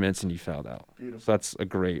 14 minutes, and he fouled out. So that's a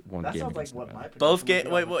great one game against Nevada. Both game.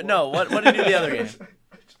 Wait, what? No. What did he do the other game?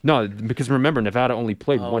 No, because remember, Nevada only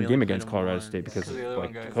played Oh, one he game only against played Colorado one. State because of the other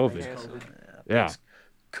like one got COVID. canceled. Yeah.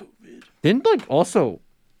 COVID. Didn't like also,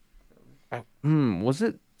 was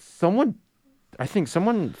it someone? I think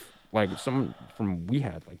someone from We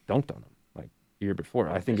Had like dunked on him like the year before.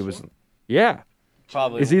 I think it was. Yeah,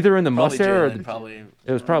 Probably. it's either in the probably Muss era or Jalen, the, probably.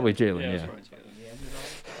 it was probably Jalen. it's Yeah.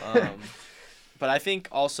 probably Taylor. But I think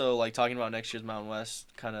also like talking about next year's Mountain West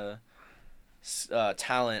kind of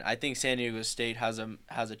talent. I think San Diego State has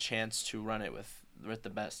a chance to run it with the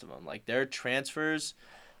best of them. Like their transfers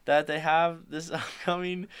that they have this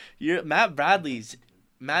upcoming year. Matt Bradley's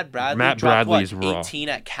dropped, Bradley's what, raw. 18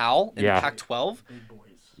 at Cal in Yeah. Pac-12,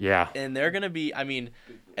 Yeah. and they're gonna be. I mean,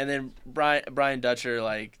 and then Brian Dutcher,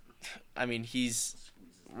 like, I mean, he's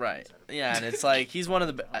Right. Yeah, and it's like he's one of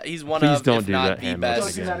the Please of don't if do not that, the Ham.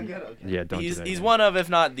 best. Yeah, don't do He's that. he's again. one of if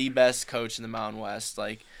not the best coach in the Mountain West.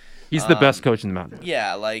 Like He's the best coach in the Mountain.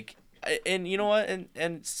 yeah, like and you know what?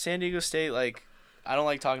 And San Diego State, like I don't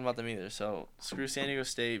like talking about them either. So screw San Diego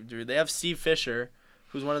State, dude. They have Steve Fisher,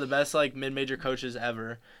 who's one of the best like mid-major coaches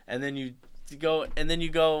ever, and then you go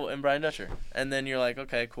and Brian Dutcher, and then you're like,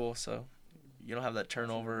 okay, cool. So you don't have that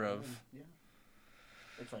turnover of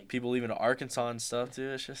people leaving to Arkansas and stuff,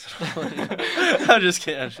 dude. It's just I'm just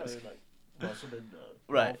kidding. I'm just,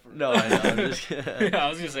 right? No, I know. I'm just kidding. Yeah, I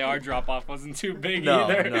was gonna say our drop off wasn't too big No,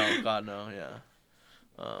 either. no, God, no,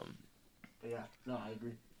 yeah. Yeah, no, I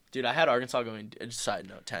agree. Dude, I had Arkansas going. Side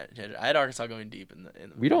note, I had Arkansas going deep in the.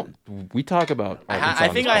 We don't. We talk about. Arkansas I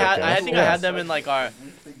on think this I had. podcast. I think I had them in like our,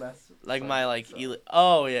 like my like.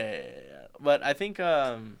 Oh yeah. But I think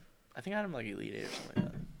I had them like Elite Eight or something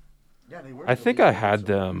like that. Yeah, they were. I think I had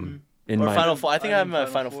them in Or my Final Four. I think I had them at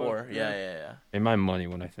Final Four. Yeah. in my money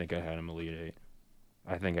when I think I had them Elite Eight.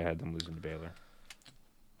 I think I had them losing to Baylor.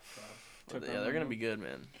 Yeah, they're gonna be good,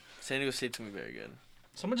 man. San Diego State's gonna be very good.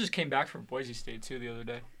 Someone just came back from Boise State too the other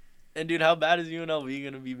day. And dude, how bad is UNLV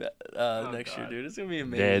gonna be next year, God. dude? It's gonna be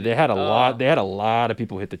amazing. They had a lot. They had a lot of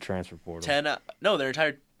people hit the transfer portal. 10. No, their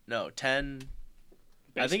entire. No, 10.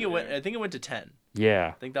 I think it Basically, went to 10. Yeah.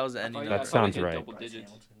 I think that was the ending. That number. sounds right. Double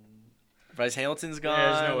digits. Bryce Hamilton's gone.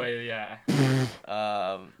 Yeah, there's no way.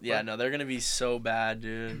 Yeah. Yeah, no, they're gonna be so bad,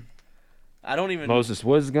 dude. I don't even. Moses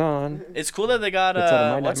was gone. It's cool that they got It's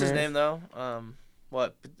out of my what's his nightmares. name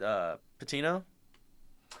though? Patino?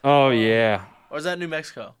 Oh yeah. Or is that New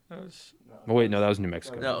Mexico? That was, Oh wait, no, that was New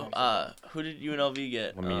Mexico. No. Who did UNLV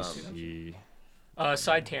get? Let me see.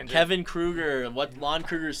 side tangent. Kevin Kruger. Lon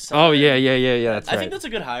Kruger's son. Oh yeah. That's I right. think that's a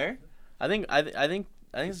good hire. I think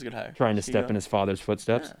it's a good hire. Trying to Keep step going. in his father's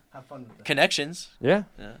footsteps. Yeah. Have fun with that. Connections. Yeah.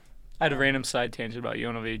 I had a random side tangent about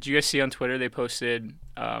UNLV. Did you guys see on Twitter they posted,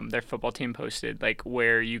 their football team posted like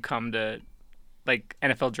where you come to, like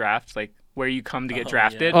NFL draft, like where you come to get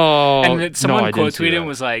drafted. Oh. And then someone no, I quote didn't see tweeted that. and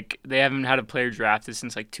was like, they haven't had a player drafted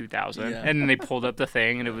since like 2000. Yeah. And then they pulled up the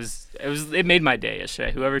thing and it made my day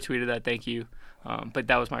yesterday. Whoever tweeted that, thank you. But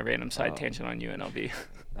that was my random side tangent on UNLV.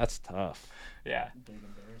 That's tough. Yeah.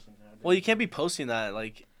 Well, you can't be posting that.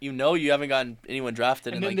 Like, you haven't gotten anyone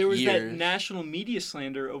drafted And in then like there was years. that national media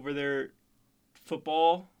slander over their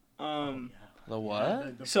football. The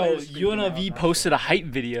what? So UNLV posted a hype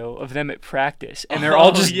video of them at practice, and they're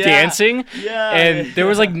all just dancing. Yeah. And there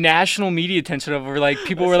was like national media attention over like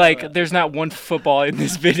people were like, "There's not one football in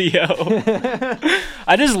this video."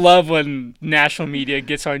 I just love when national media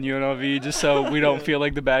gets on UNLV just so we don't feel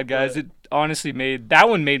like the bad guys. It honestly made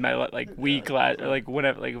my like week last or like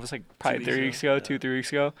whenever like it was like probably 3 weeks ago, 2-3 weeks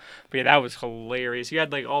ago. But yeah, that was hilarious. You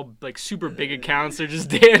had like all like super big accounts. They're just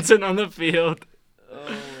dancing on the field.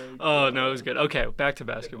 Oh no, it was good. Okay, back to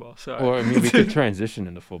basketball. Sorry. Or I mean, we could transition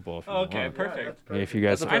into football. If you Okay, want. perfect. I mean, if you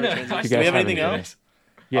guys, That's a I know. perfect Do transition. we Do we have have anything anything? else?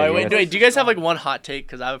 Yeah. All right, yeah, wait. Do you guys have like one hot take?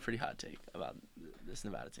 Because I have a pretty hot take about this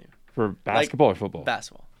Nevada team. For basketball or football?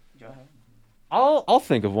 Basketball. I'll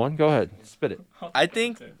think of one. Go ahead, spit it. I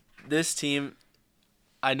think this team.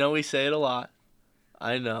 I know we say it a lot.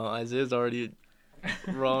 I know Isaiah's already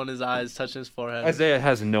rolling his eyes, touching his forehead. Isaiah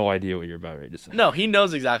has no idea what you're about ready to say. No, he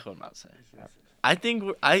knows exactly what I'm about to say.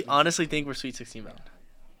 I honestly think we're Sweet 16 bound.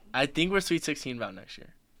 I think we're Sweet 16 bound next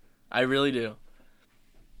year. I really do.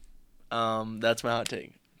 That's my hot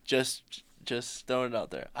take. Just throwing it out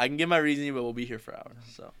there. I can give my reasoning, but we'll be here for hours.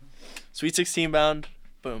 So, Sweet 16 bound,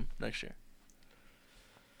 boom, next year.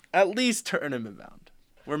 At least tournament bound.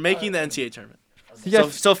 We're making the NCAA tournament. Yeah,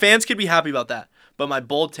 So fans could be happy about that. But my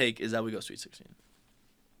bold take is that we go Sweet 16.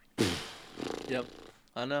 Yep.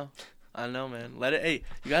 I know, man. Let it. Hey,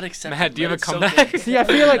 you gotta accept. Matt, it. do you Let have a it soak comeback? in. See, I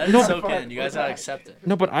feel like Let it no, soak in. You guys gotta accept it.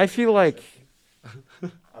 no, but I feel like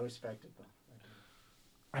I respect it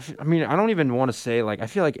though. I mean, I don't even want to say like I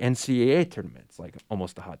feel like NCAA tournaments like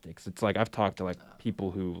almost a hot take. 'Cause it's like I've talked to like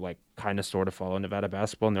people who like kind of sort of follow Nevada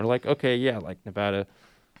basketball, and they're like, okay, yeah, like Nevada,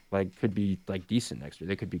 like could be like decent next year.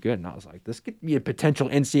 They could be good, and I was like, this could be a potential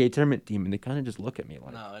NCAA tournament team, and they kind of just look at me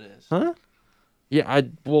like, No, it is. huh? Yeah, I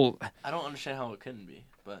I don't understand how it couldn't be,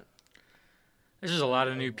 but There's just a lot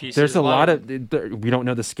of new pieces. there's a lot of we don't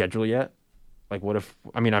know the schedule yet. Like, what if?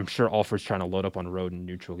 I mean, I'm sure Alfred's trying to load up on road and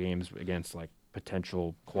neutral games against like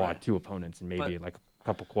potential quad 2 opponents, and maybe like a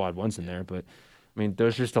couple quad 1s in there. But I mean,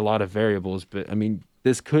 there's just a lot of variables. But I mean,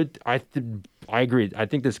 this could. I agree. I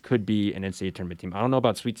think this could be an NCAA tournament team. I don't know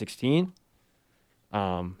about Sweet 16.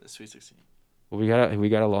 the Sweet 16. But we got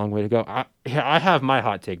a long way to go. I have my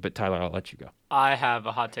hot take, but Tyler, I'll let you go. I have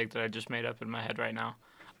a hot take that I just made up in my head right now.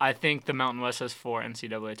 I think the Mountain West has 4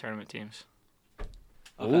 NCAA tournament teams.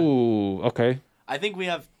 Okay. Ooh, okay. I think we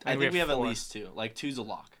have. I think we have at 4. least 2. Like 2's a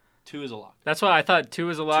lock. 2 is a lock. That's why I thought 2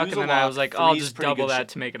 was a lock, 2's and a then I lock, was like, I'll 3's just pretty double good that shot.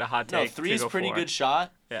 to make it a hot No, take. 3 is to go pretty 4. good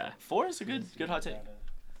shot. Yeah. 4 is a good hot take.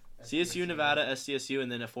 CSU, Nevada, SDSU,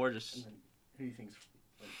 and then a 4 just.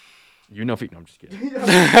 You know, no, I'm just kidding.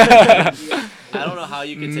 I don't know how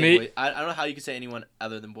you could say. I don't know how you could say anyone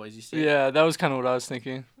other than Boise State. Yeah, that was kind of what I was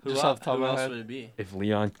thinking. Who, Just off the top of who my else head. would it be? If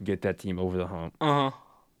Leon can get that team over the hump, Uh huh.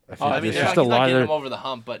 I feel I like mean, there's he's just not a lot getting of them over the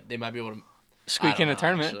hump, but they might be able to Squeak I in don't a know,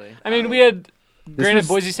 tournament. actually. I mean, we had. Granted, was-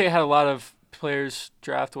 Boise State had a lot of players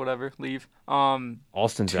draft, whatever, leave.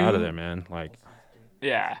 Alston's out of there, man. Like,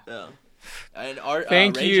 Yeah. Yeah. And our,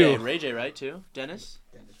 Thank Ray you. J, Ray J, right, too? Dennis?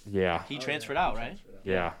 yeah, He transferred out, right?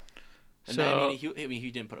 yeah. And So-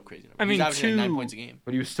 he didn't put up crazy numbers. I He was mean, averaging like 9 two- points a game.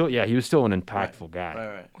 But he was still an impactful guy.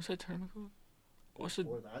 Right. What's that tournament called? What's the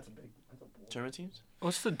Tournament teams?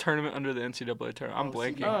 What's the tournament under the NCAA tournament? I'm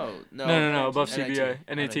blanking. Oh, no. No, above CBI.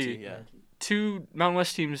 NIT. Yeah. 2 Mountain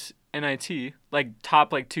West teams NIT, like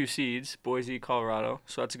top 2 seeds, Boise, Colorado.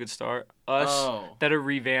 So that's a good start. Us Oh. that are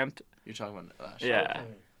revamped. You're talking about last year. Yeah.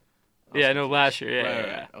 Yeah, no, last year. Yeah, Right, yeah, right,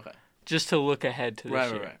 yeah. right. Okay. Just to look ahead to this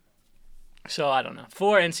Right, year. right, right. So I don't know.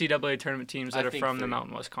 4 NCAA tournament teams that I are think from the 3.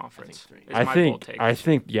 Mountain West Conference. I think is I my think bold take.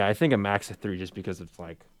 I think a max of 3 just because it's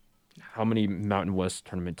like how many Mountain West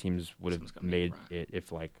tournament teams would Someone's have gonna make made it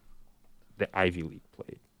if like the Ivy League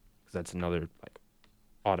played, because that's another like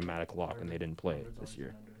automatic lock and they didn't play it this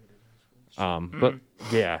year. But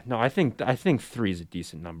yeah, no, I think 3 is a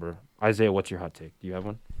decent number. Isaiah, what's your hot take? Do you have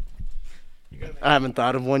one? I haven't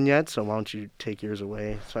thought of one yet, so why don't you take yours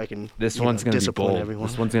away so I can This you know, one's gonna be disappoint bold. everyone.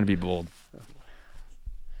 This one's gonna be bold.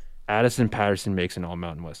 Addison Patterson makes an All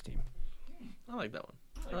Mountain West team. I like that one.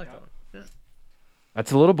 I like that one. Yeah.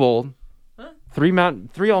 That's a little bold. Huh?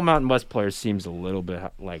 3 All Mountain West players seems a little bit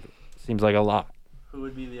like a lot. Who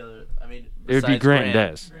would be the other? I mean, It would be besides Grant and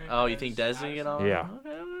Dez. Oh, you think Dez didn't get on? Yeah.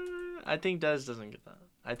 Okay. I think Dez doesn't get that.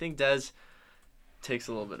 I think Dez takes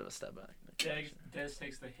a little bit of a step back. Des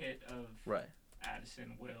takes the hit of Right.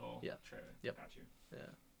 Addison, Will, Yeah. Trevor. Yep. Got you.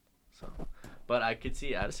 So, but I could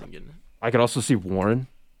see Addison getting it. I could also see Warren.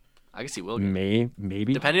 I could see Will getting it.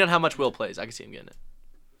 Maybe. Depending on how much Will plays, I could see him getting it.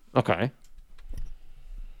 Okay.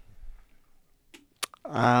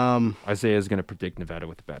 Isaiah's gonna predict Nevada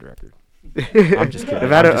with a bad record. I'm just kidding.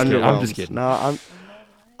 Nevada I'm underwhelms. just kidding. No,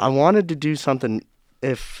 I wanted to do something.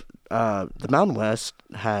 If the Mountain West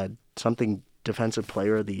had something Defensive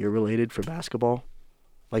Player of the Year related for basketball,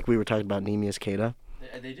 like we were talking about Nemius Queta.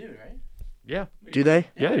 They do, right? Yeah. Do they?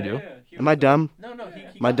 Yeah, they do. Am I dumb? No.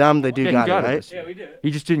 Am I dumb? They do Yeah, he got got it, it right? this year. we do.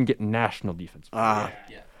 He just didn't get national defense. Ah.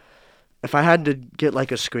 Yeah. If I had to get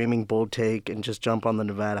like a screaming bold take and just jump on the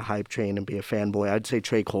Nevada hype train and be a fanboy, I'd say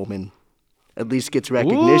Trey Coleman. At least gets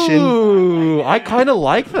recognition. Ooh, I kind of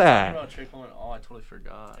like that. Oh, Trey Coleman. Oh, I totally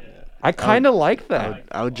forgot. I kind of like that.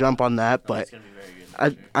 I would jump on that, but It's gonna be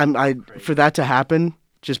very good. I for that to happen,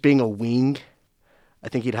 just being a wing, I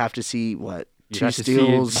think you'd have to see what You'd 2 have to see-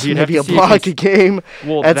 steals, you'd have maybe to a see if block a he's- game.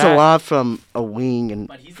 Well, That's that, a lot from a wing and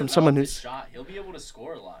But he's from someone developed his who's. shot. He'll be able to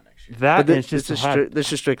score a lot next year. That But and this, it's just this is how,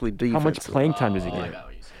 this is strictly defense. how much playing time does he I get? got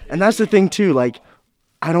what you said. And that's the thing too. Like,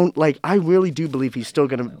 I really do believe he's still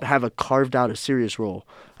gonna have a carved out a serious role.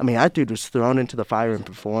 I mean, that dude was thrown into the fire and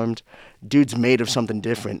performed. Dude's made of something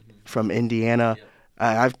different from Indiana.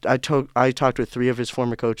 I talked with 3 of his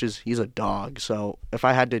former coaches. He's a dog. So if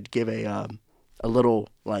I had to give a little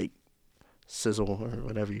like sizzle or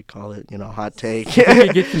whatever you call it, hot take, He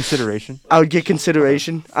get consideration. I would get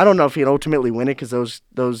consideration. I don't know if he'd ultimately win it because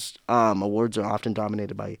those awards are often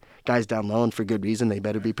dominated by guys down low, and for good reason. They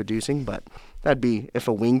better be producing. But that'd be, if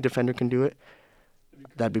a wing defender can do it,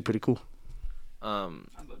 that'd be pretty cool.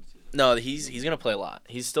 No, he's gonna play a lot.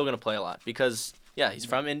 He's still gonna play a lot because he's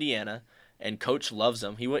from Indiana, and coach loves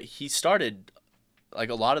him. He started like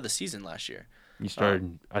a lot of the season last year, He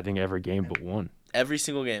started, I think, every game but one. every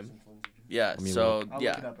single game. Yeah. me So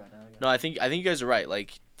no, I think you guys are right.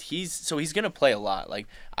 Like he's gonna play a lot. Like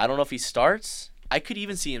I don't know if he starts. I could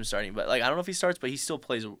even see him starting, but like I don't know if he starts, but he still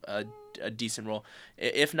plays a decent role.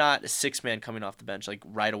 If not a 6-man coming off the bench like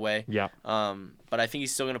right away. Yeah. But I think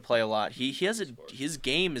he's still gonna play a lot. His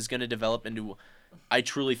game is gonna develop into, I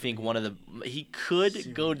truly think he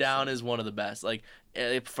could go down as one of the best. Like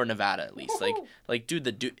for Nevada at least. Like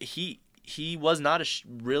dude, he was not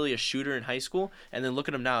really a shooter in high school, and then look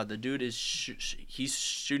at him now. The dude is he's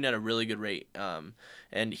shooting at a really good rate.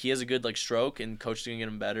 And he has a good like stroke, and coach is gonna get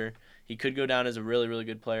him better. He could go down as a really, really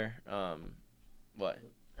good player. What?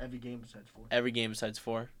 Every game besides 4. Every game besides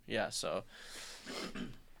 4. Yeah, so Okay,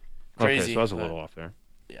 crazy. so I was a but- little off there.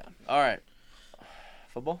 Yeah. All right.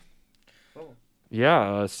 Football?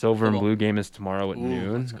 Yeah, silver and Football. blue game is tomorrow at Ooh,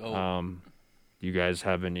 noon. let's go. Do you guys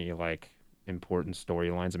have any like important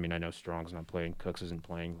storylines? I mean, I know Strong's not playing, Cooks isn't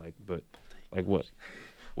playing, but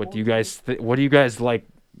what do you guys what do you guys like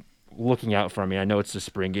looking out for? I mean, I know it's the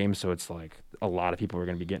spring game, so it's like a lot of people are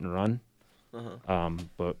going to be getting run.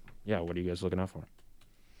 But yeah, what are you guys looking out for?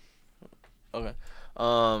 Okay.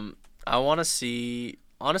 I want to see.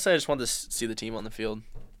 Honestly, I just want to see the team on the field.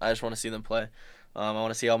 I just want to see them play. I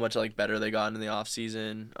want to see how much like better they got in the off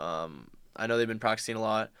season. I know they've been practicing a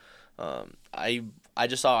lot. I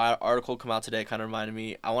just saw an article come out today. Kind of reminded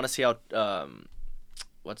me. I want to see how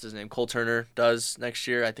what's his name, Cole Turner does next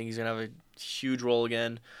year. I think he's gonna have a huge role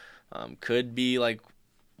again. Could be like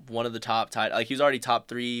one of the top tight. Like he was already top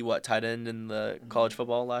 3 tight end in the college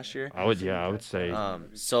football last year. I would say.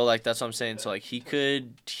 So like that's what I'm saying. So like he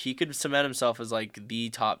could cement himself as like the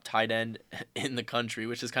top tight end in the country,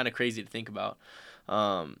 which is kind of crazy to think about.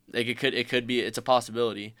 Like it's a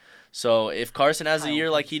possibility. So if Carson has a year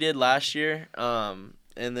like he did last year, and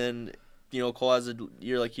then Cole has a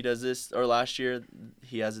year like he does this or last year,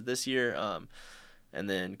 he has it this year. And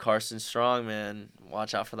then Carson Strong, man,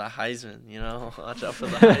 watch out for that Heisman, watch out for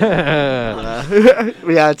the Heisman.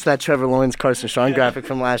 Yeah, it's that Trevor Lawrence, Carson Strong graphic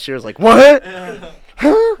from last year. It's like, what?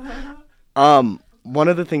 One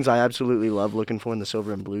of the things I absolutely love looking for in the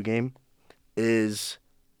silver and blue game is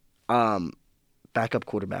backup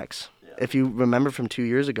quarterbacks. Yeah. If you remember from 2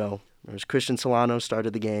 years ago, it was Christian Solano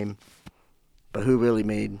started the game, but who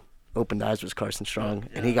really opened eyes was Carson Strong,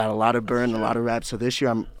 and he got a lot of burn, a lot of reps. So this year,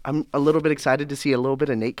 I'm a little bit excited to see a little bit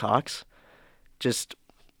of Nate Cox.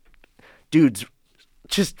 Dude's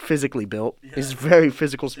just physically built. Yeah. He's a very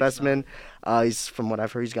physical specimen. He's, from what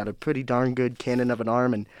I've heard, he's got a pretty darn good cannon of an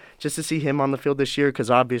arm, and just to see him on the field this year, because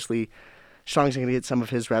obviously Strong's going to get some of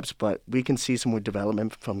his reps, but we can see some more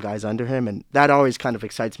development from guys under him, and that always kind of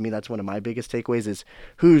excites me. That's one of my biggest takeaways is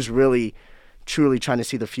who's really truly trying to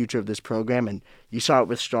see the future of this program, and you saw it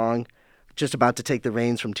with Strong just about to take the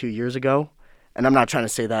reins from 2 years ago. And I'm not trying to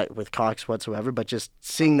say that with Cox whatsoever, but just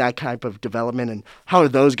seeing that type of development and how are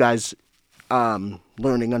those guys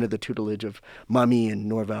learning under the tutelage of Mummy and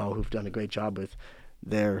Norvell, who've done a great job with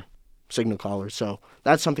their signal callers. So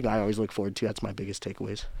that's something I always look forward to. That's my biggest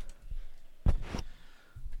takeaways.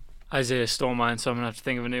 Isaiah stole mine, so I'm going to have to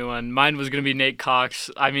think of a new one. Mine was going to be Nate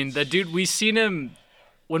Cox. I mean, the dude,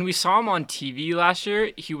 when we saw him on TV last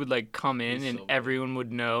year, he would come in and everyone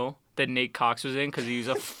would know that Nate Cox was in because he was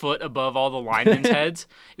a foot above all the linemen's heads.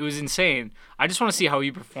 It was insane. I just want to see how he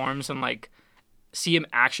performs and see him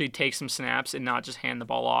actually take some snaps and not just hand the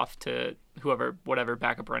ball off to whatever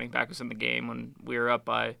backup running back was in the game when we were up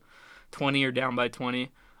by 20 or down by 20.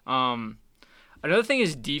 Another thing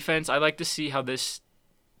is defense. I like to see how this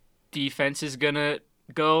defense is gonna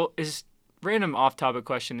go. Random off-topic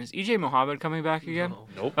question: is EJ Mohammed coming back again? No.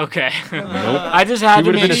 Nope. Okay. Nope. I just had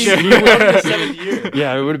to make sure. He would have been a 7th year.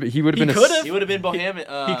 Yeah, he would have been. He would have been Bohannon.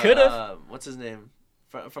 He could have. What's his name?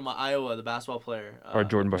 From Iowa, the basketball player. Or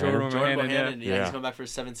Jordan Bohannon. Jordan Bohannon. Yeah. He's coming back for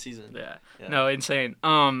his 7th season. Yeah. No, insane.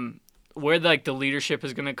 Where the leadership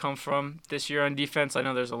is gonna come from this year on defense? I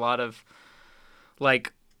know there's a lot of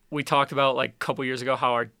we talked about a couple years ago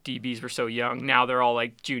how our DBs were so young. Now they're all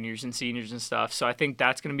juniors and seniors and stuff. So I think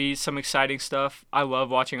that's going to be some exciting stuff. I love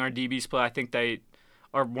watching our DBs play. I think they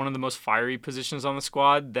are one of the most fiery positions on the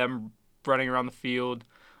squad. Them running around the field,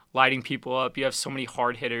 lighting people up. You have so many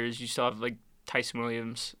hard hitters. You still have Tyson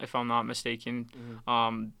Williams, if I'm not mistaken.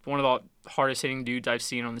 Mm-hmm. One of the hardest hitting dudes I've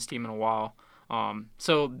seen on this team in a while.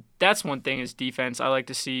 So that's one thing is defense. I like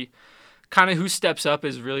to see kind of who steps up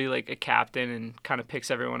is really a captain and kind of picks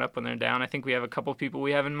everyone up when they're down. I think we have a couple people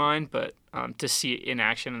we have in mind, but to see it in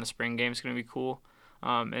action in the spring game is going to be cool.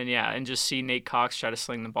 And just see Nate Cox try to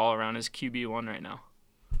sling the ball around as QB1 right now.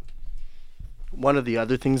 One of the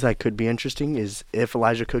other things that could be interesting is if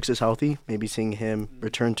Elijah Cooks is healthy, maybe seeing him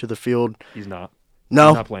return to the field. He's not. No.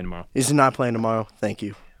 He's not playing tomorrow. He's not playing tomorrow. Thank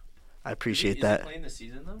you. I appreciate that. Is he playing this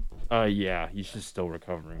season, though? Yeah, he's just still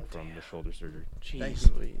recovering from the shoulder surgery. Jeez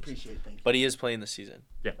Louise. Appreciate it. But he is playing this season.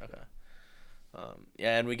 Yeah. Okay.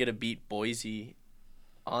 And we get to beat Boise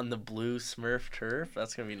on the blue Smurf turf.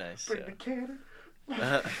 That's gonna be nice. Bring the cannon.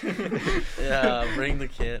 Yeah, bring the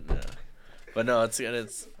can. Yeah. But no,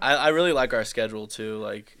 it's. I really like our schedule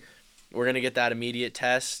too. We're gonna get that immediate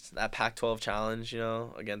test, that Pac-12 challenge,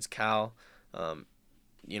 against Cal,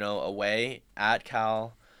 away at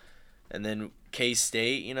Cal, and then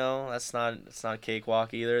K-State. That's not a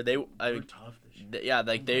cakewalk either. They're tough this year. Yeah,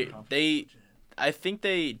 I think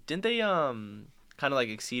they kind of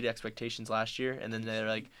exceed expectations last year, and then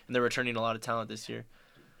they're returning a lot of talent this year.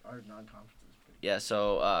 Our non-conference is pretty Yeah,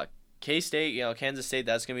 so K-State, Kansas State,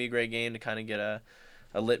 that's going to be a great game to kind of get a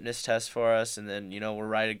litmus test for us. And then, we're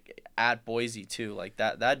right at Boise, too. Like,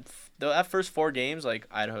 that first 4 games, like,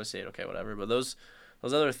 Idaho State, okay, whatever. But those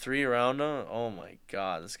other 3 around them, oh, my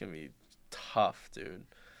God, that's going to be tough, dude.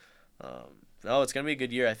 No, it's going to be a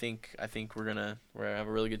good year. I think we're gonna have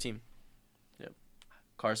a really good team. Yep.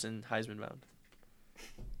 Carson, Heisman bound.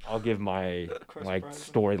 I'll give my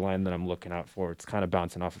storyline that I'm looking out for. It's kind of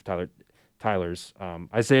bouncing off of Tyler's.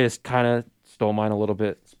 Isaiah's kind of stole mine a little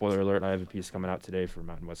bit. Spoiler alert, I have a piece coming out today for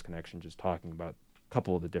Mountain West Connection just talking about a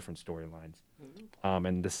couple of the different storylines.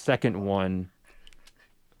 And the second one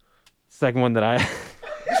that I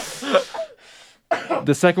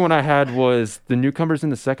the second one I had was the newcomers in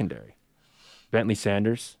the secondary. Bentley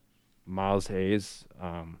Sanders, Miles Hayes,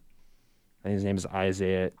 I think his name is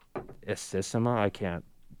Isaiah Esisima. I can't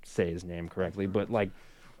say his name correctly, but like,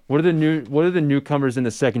 what are the newcomers in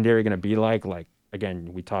the secondary going to be like? Like, again,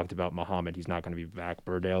 we talked about Muhammad. He's not going to be back.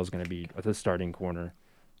 Burdale is going to be the starting corner.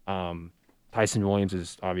 Tyson Williams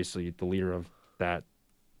is obviously the leader of that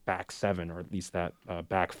back 7, or at least that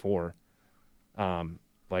back 4.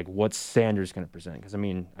 Like, what's Sanders going to present? Because, I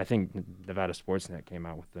mean, I think Nevada Sportsnet came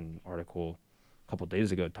out with an article a couple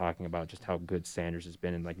days ago talking about just how good Sanders has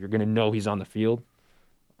been. And, like, you're going to know he's on the field.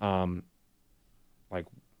 Like,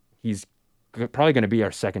 he's probably going to be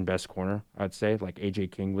our second best corner, I'd say. Like, A.J.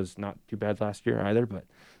 King was not too bad last year either. But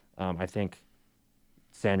I think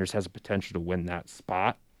Sanders has a potential to win that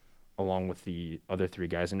spot along with the other 3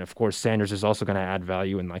 guys. And, of course, Sanders is also going to add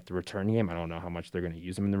value in, like, the return game. I don't know how much they're going to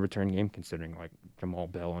use him in the return game, considering, like, Jamal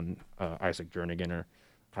Bell and Isaac Jernigan are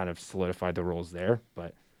kind of solidified the roles there.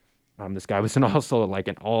 But this guy was also, like,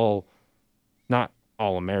 not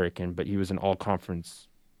All-American, but he was an all-conference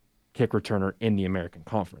kick returner in the American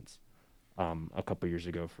Conference a couple years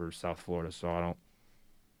ago for South Florida. So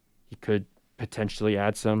he could potentially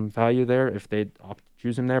add some value there if they opt to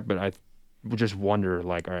choose him there. But I would just wonder,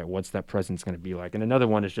 like, all right, what's that presence going to be like? And another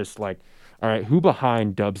one is just like, all right, who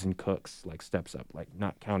behind Dubs and Cooks, like, steps up? Like,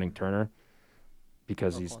 not counting Turner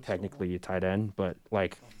because he's technically a tight end, but,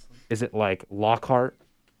 like, is it like Lockhart?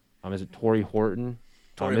 Is it Torrey Horton?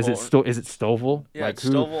 Is it Stovall? Yeah, like, it's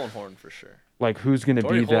Stovall and Horton for sure. Like, who's going to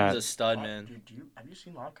be that? Horton's a stud, man. Dude, have you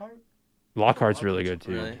seen Lockhart? Lockhart's really good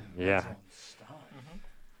too. Really? Yeah.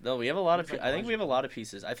 No, we have a lot of. I think we have a lot of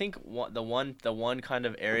pieces. I think the one kind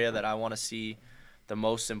of area that I want to see the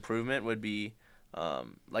most improvement would be,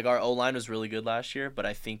 like, our O-line was really good last year, but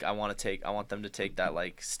I think I want them to take that,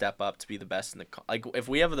 like, step up to be the best in the like. If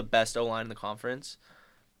we have the best O-line in the conference,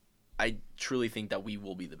 I truly think that we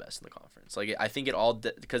will be the best in the conference. Like, I think it all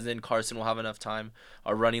because then Carson will have enough time.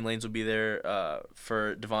 Our running lanes will be there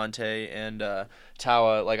for Devontae and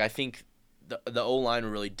Tawa. Like, I think the O-line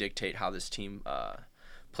will really dictate how this team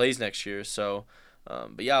plays next year. So,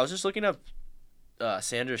 but yeah, I was just looking up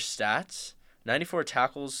Sanders' stats: 94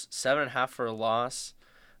 tackles, 7.5 for a loss,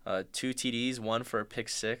 2 TDs, 1 for a pick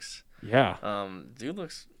 6. Yeah. Dude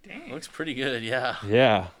looks pretty good. Yeah.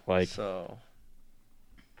 Yeah. Like. So.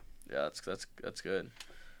 Yeah, that's good.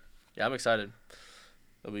 Yeah, I'm excited.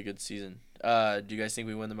 It'll be a good season. Do you guys think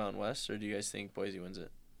we win the Mountain West, or do you guys think Boise wins it?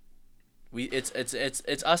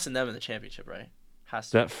 It's us and them in the championship, right? Has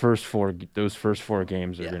to. Those first 4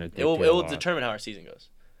 games are gonna. It will determine how our season goes.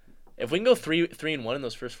 If we can go 3-1 in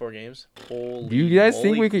those first 4 games, holy. Do you guys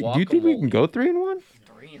think we could? Do you think we can go 3-1?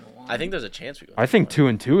 3-1. I think there's a chance we go. I think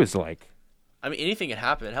 2-2 is like. I mean, anything can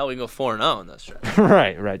happen. Hell, we can go 4-0 in that stretch.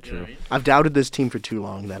 Right, true. I've doubted this team for too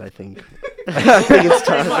long that I think it's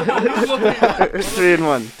time.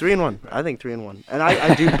 3-1. 3-1. I think 3-1. And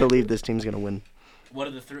I do believe this team's going to win. What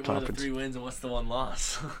are the 3 wins and what's the 1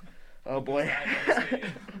 loss? Oh, boy.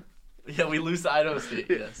 Yeah, we lose to Idaho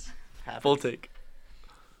State. Yes. Full take.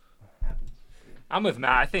 I'm with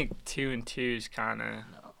Matt. I think 2-2 is kind of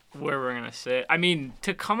where we're going to sit. I mean,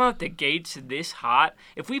 to come out the gates this hot,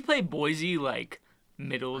 if we play Boise, like,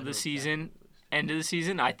 middle of the season, end of the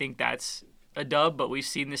season, I think that's a dub, but we've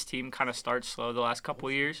seen this team kind of start slow the last couple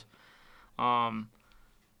of years. I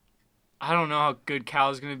don't know how good Cal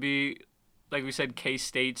is going to be. Like we said,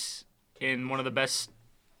 K-State's in one of the best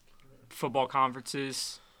football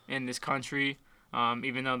conferences in this country.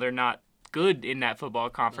 Even though they're not good in that football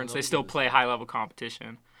conference, they still play high-level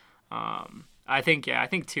competition. I think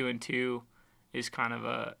 2-2 is kind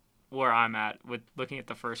of where I'm at with looking at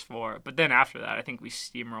the first 4. But then after that, I think we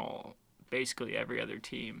steamroll basically every other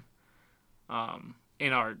team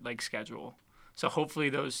in our, like, schedule. So hopefully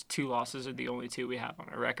those 2 losses are the only 2 we have on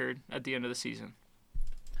our record at the end of the season.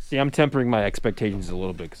 See, I'm tempering my expectations a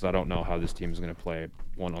little bit because I don't know how this team is going to play,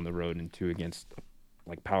 1 on the road and 2 against,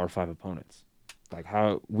 like, Power 5 opponents.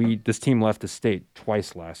 Like this team left the state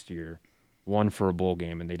twice last year, one for a bowl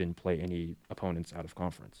game, and they didn't play any opponents out of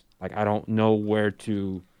conference. Like I don't know where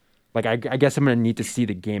to, like I guess I'm gonna need to see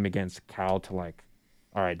the game against Cal to like,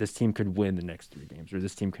 all right, this team could win the next 3 games, or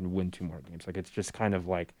this team can win 2 more games. Like it's just kind of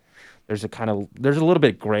like there's a little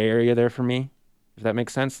bit gray area there for me. If that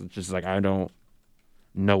makes sense, it's just like I don't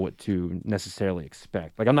know what to necessarily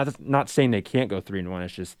expect. Like I'm not saying they can't go 3-1.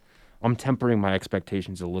 It's just I'm tempering my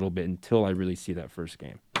expectations a little bit until I really see that first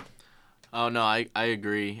game. Oh no, I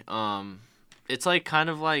agree. It's like kind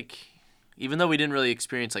of like, even though we didn't really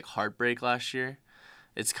experience like heartbreak last year,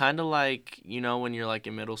 it's kind of like, you know, when you're like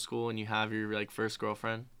in middle school and you have your like first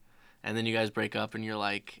girlfriend, and then you guys break up and you're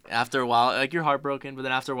like, after a while, like you're heartbroken, but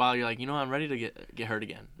then after a while you're like, you know, I'm ready to get hurt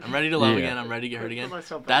again. I'm ready to love again. I'm ready to get hurt again.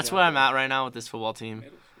 That's where I'm at right now with this football team.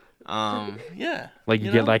 Yeah. Like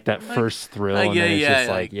you get like that first thrill, like, and then it's just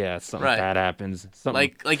like something bad happens.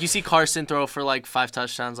 Something like you see Carson throw for like 5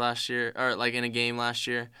 touchdowns last year, or like in a game last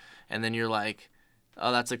year, and then you're like,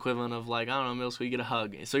 oh, that's equivalent of like, I don't know, middle school, you get a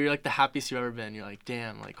hug. So you're like the happiest you've ever been. You're like,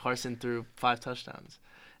 damn, like Carson threw 5 touchdowns.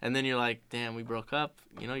 And then you're like, damn, we broke up.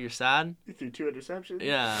 You know, you're sad. You threw 2 interceptions.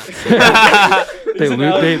 Yeah.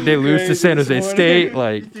 they lose to San Jose State.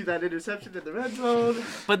 Like you threw that interception in the red zone.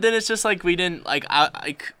 But then it's just like we didn't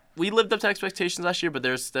like we lived up to expectations last year, but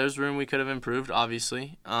there's room we could have improved,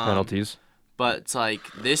 obviously. Penalties. But it's like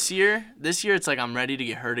this year it's like I'm ready to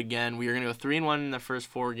get hurt again. We are gonna go 3-1 in the first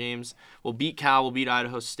 4 games. We'll beat Cal, we'll beat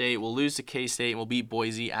Idaho State, we'll lose to K-State, and we'll beat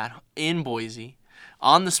Boise in Boise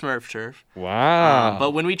on the Smurf turf. Wow.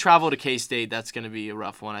 But when we travel to K-State, that's gonna be a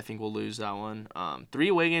rough one. I think we'll lose that one. 3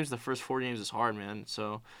 away games the first 4 games is hard, man.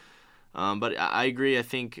 So. But I agree. I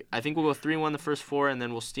think we'll go 3-1 the first 4, and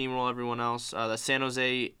then we'll steamroll everyone else. That's San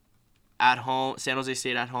Jose at home, San Jose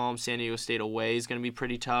State at home, San Diego State away is going to be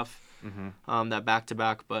pretty tough. Mm-hmm. That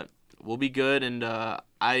back-to-back, but we'll be good. And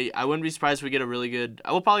I wouldn't be surprised if we get a really good.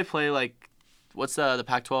 I will probably play like, what's the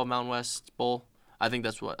Pac-12 Mountain West Bowl? I think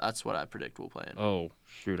that's what I predict we'll play in. Oh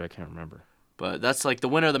shoot, I can't remember. But that's like the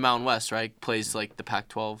winner of the Mountain West, right? Plays like the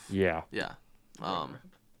Pac-12. Yeah. Yeah.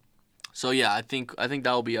 So yeah, I think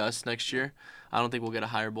that will be us next year. I don't think we'll get a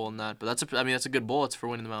higher bowl than that, but that's a good bowl. It's for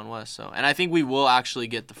winning the Mountain West. So, and I think we will actually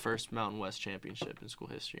get the first Mountain West championship in school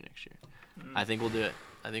history next year. I think we'll do it.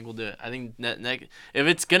 I think if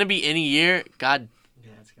it's gonna be any year, God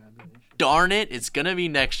darn it, it's gonna be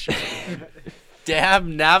next year.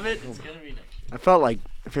 Damn nabbit, it's gonna be next year. I felt like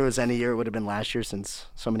if it was any year, it would have been last year, since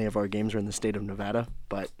so many of our games are in the state of Nevada,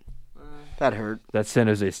 but. That hurt. That San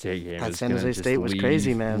Jose State game. That San Jose State was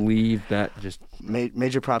crazy, man. Leave that just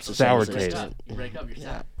major props to sour San Jose taste. State. You break up, you're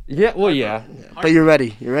sad. Yeah, well, yeah. But you're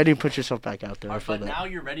ready. You're ready to put yourself back out there. But now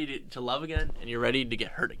you're ready to love again, and you're ready to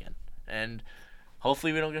get hurt again. And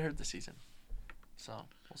hopefully we don't get hurt this season. So,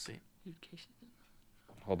 we'll see.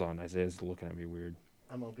 Hold on, Isaiah's looking at me weird.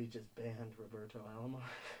 MLB just banned Roberto Alomar.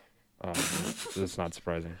 That's not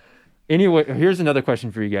surprising. Anyway, here's another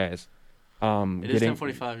question for you guys. It is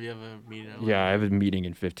 10:45. You have a meeting. Yeah, I have a meeting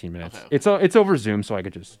in 15 minutes. Okay. It's over Zoom, so I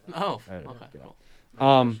could just. Oh, okay.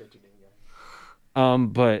 Cool.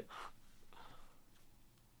 But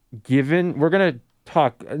given we're gonna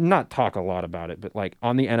not talk a lot about it, but like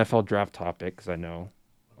on the NFL draft topic, because I know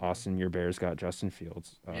Austin, your Bears got Justin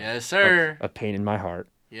Fields. Yes, sir. A pain in my heart.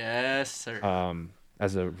 Yes, sir.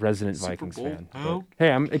 As a resident Super Vikings Bowl. fan. Oh. But,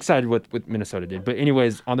 hey, I'm excited what Minnesota did. But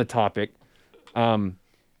anyways, on the topic,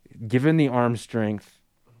 given the arm strength,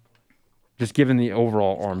 just given the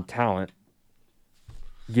overall arm talent,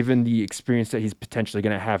 given the experience that he's potentially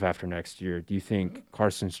going to have after next year, do you think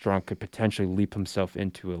Carson Strong could potentially leap himself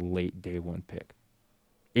into a late day 1 pick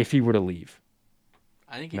if he were to leave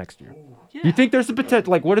next year? Yeah. Do you think there's a potential?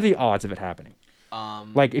 Like, what are the odds of it happening?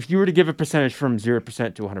 Like, if you were to give a percentage from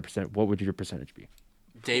 0% to 100%, what would your percentage be?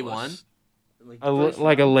 Day 1?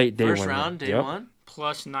 Like a late day 1. First round, day 1?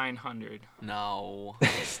 Plus 900. No.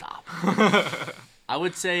 Stop. I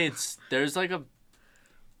would say there's like a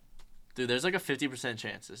 50%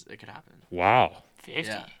 chance it could happen. Wow. 50.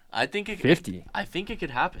 Yeah. I think 50. I think it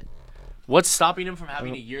could happen. What's stopping him from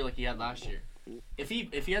having a year like he had last year? If he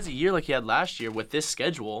has a year like he had last year with this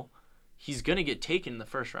schedule, he's gonna get taken in the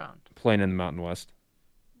first round. Playing in the Mountain West.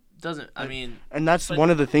 And that's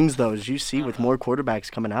one of the things, though, is you see with more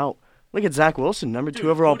quarterbacks coming out. Look at Zach Wilson, number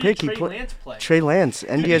 2 overall pick. Trey Lance,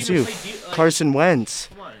 NDSU. Carson Wentz.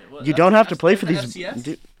 You don't have to play for these.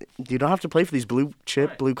 You don't have to play for these blue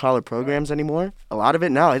chip, blue collar programs anymore. A lot of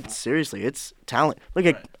it now, it's talent. Look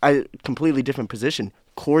at a completely different position.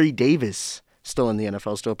 Corey Davis, still in the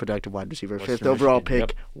NFL, still a productive wide receiver, 5th overall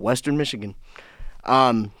pick, Western Michigan.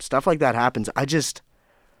 Stuff like that happens.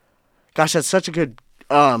 That's such a good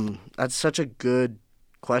That's such a good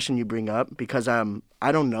question you bring up because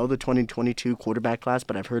I don't know the 2022 quarterback class,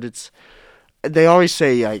 but I've heard they always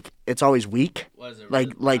say like it's always weak. What is it? Like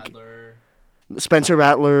Rattler? Spencer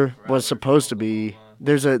Rattler was Rattler supposed to from be.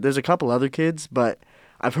 Oklahoma. There's a couple other kids, but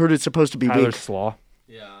I've heard it's supposed to be Tyler weak. Slaw.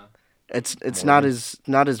 Yeah. It's not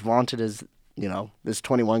as vaunted as this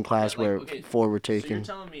 21 class Yeah, like, where okay, 4 were So you're taken.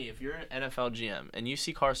 telling me if you're an NFL GM and you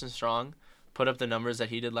see Carson Strong put up the numbers that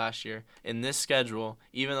he did last year in this schedule,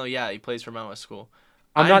 even though he plays for Mount West School.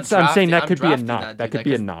 I'm saying that I'm could be a drafting knock. That dude. could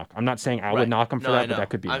be a knock. I'm not saying I would Right. knock him for No, that, I but know. that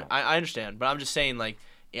could be a knock. I understand, but I'm just saying like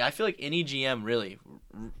I feel like any GM really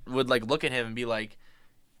would like look at him and be like,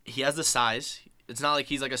 he has the size. It's not like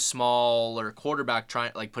he's like a smaller quarterback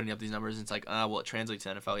trying like putting up these numbers. It's like well it translates to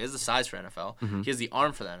NFL. He has the size for NFL. Mm-hmm. He has the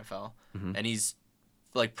arm for the NFL, and he's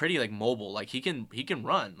like pretty like mobile. Like he can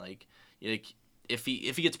run like if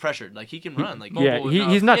he gets pressured like he can run like Yeah, mobile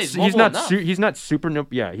he's enough. not Yeah, he's mobile not enough. he's not super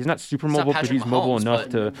he's not super He's not mobile, but Patrick he's mobile Mahomes, enough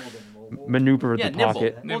but- to maneuver Yeah, the nimble.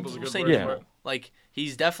 pocket. Nimble's a We'll good say word Yeah. nimble. Like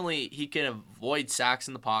he can avoid sacks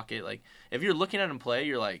in the pocket. Like if you're looking at him play,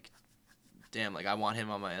 you're like, damn, like I want him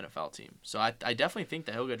on my NFL team. So I definitely think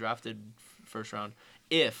that he'll get drafted first round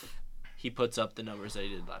if he puts up the numbers that he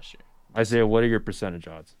did last year. Isaiah, what are your percentage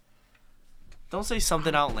odds? Don't say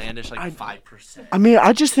something outlandish like 5%. I mean,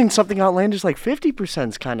 I just think something outlandish like 50%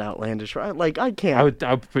 is kind of outlandish, right? Like I can't. I would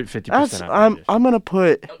put 50% That's outlandish. I'm gonna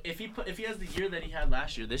put If he has the year that he had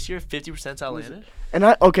last year, this year 50% outlandish.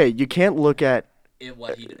 and you can't look at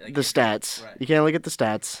What he did, like, the stats. Right. You can't look at the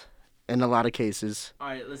stats in a lot of cases. All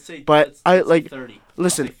right, let's say. But let's I, say like, 30.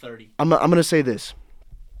 listen, I'll say 30. I'm gonna say this,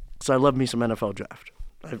 so I love me some NFL draft.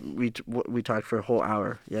 We talked for a whole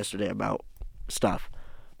hour yesterday about stuff,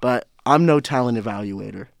 but I'm no talent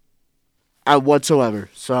evaluator whatsoever.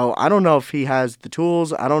 So I don't know if he has the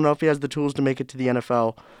tools. I don't know if he has the tools to make it to the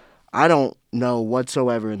NFL. I don't know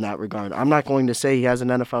whatsoever in that regard. I'm not going to say he has an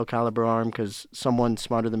NFL caliber arm because someone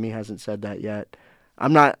smarter than me hasn't said that yet.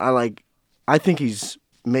 I think he's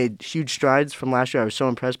made huge strides from last year. I was so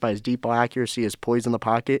impressed by his deep ball accuracy, his poise in the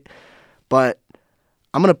pocket. But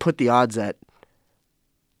I'm going to put the odds at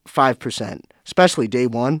 5%, especially day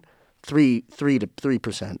one, 3 to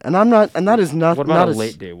 3%. And that is not What not about a as-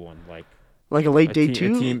 late day one? like a late a day te- a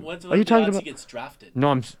two. team- What Are you the talking odds about? he gets drafted?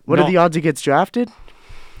 No, What are the odds he gets drafted?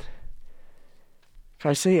 Can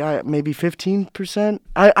I say maybe 15%?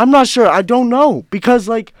 I'm not sure. I don't know because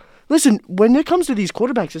listen, when it comes to these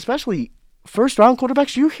quarterbacks, especially first round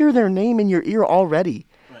quarterbacks, you hear their name in your ear already.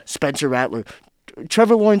 Right. Spencer Rattler,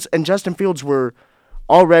 Trevor Lawrence, and Justin Fields were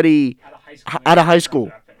already out of high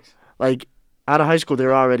school. Like out of high school,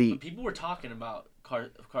 they're already. But people were talking about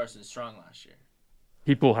Carson Strong last year.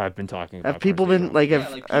 People have been talking about Have people Carson been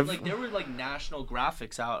Strong. Like there were like national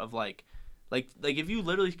graphics out of like if you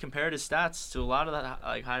literally compared his stats to a lot of the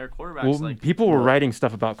like higher quarterbacks, Well, like people were writing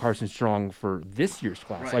stuff about Carson Strong for this year's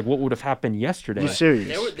class, Right. like what would have happened yesterday. You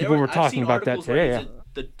serious? People were I've talking seen about that articles where today,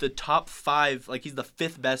 he's the top 5, like he's the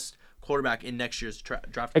 5th best quarterback in next year's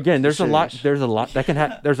draft. Again, there's a lot. serious? There's a lot that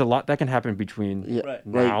can. There's a lot that can happen between Yeah, Right.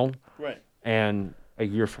 now Right. and a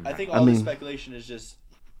year from now. I think I all the mean- speculation is just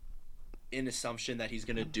an assumption that he's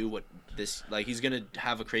gonna do what this like he's gonna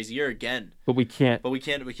have a crazy year again. but we can't. But we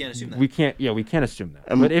can't assume that. We can't. Yeah, we can't assume that.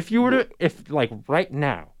 Um, but if you were to, if like right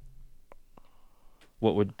now,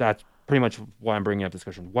 what would that's pretty much why I'm bringing up this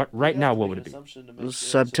question. What right now? What would it be?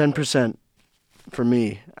 Sub 10% for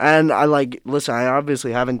me. And I listen, I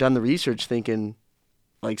obviously haven't done the research thinking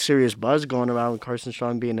serious buzz going around with Carson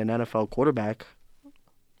Strong being an NFL quarterback.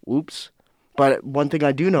 Oops. But one thing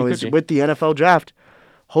I do know He is could be. with the NFL draft,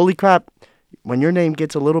 holy crap, when your name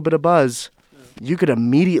gets a little bit of buzz, you could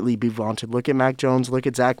immediately be vaunted. Look at Mac Jones, look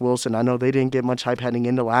at Zach Wilson. I know they didn't get much hype heading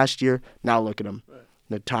into last year. Now look at them.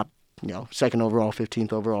 The top, 2nd overall,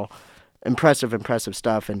 15th overall. Impressive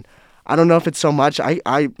stuff. And I don't know if it's so much.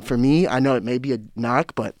 For me, I know it may be a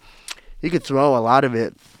knock, but you could throw a lot of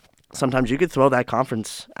it. Sometimes you could throw that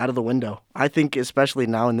conference out of the window. I think especially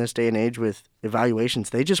now in this day and age with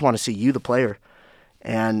evaluations, they just want to see you, the player.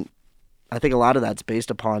 And I think a lot of that's based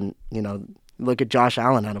upon, look at Josh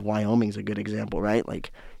Allen out of Wyoming's a good example, right?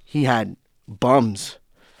 Like he had bums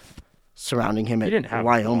surrounding him He at didn't have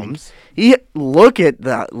Wyoming. bums. Look at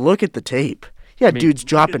the tape. He had I mean, dudes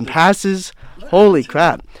dropping passes. Holy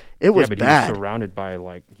crap. It was yeah, but he bad. was surrounded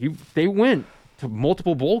by they went to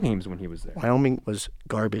multiple bowl games when he was there. Wyoming was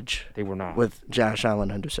garbage They were not. with Josh Allen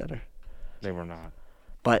under center. They were not.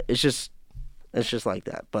 But it's just like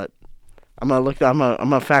that. But I'm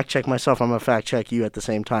gonna fact check myself. I'm gonna fact check you at the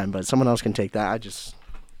same time. But someone else can take that.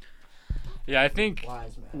 Yeah, I think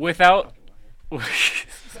without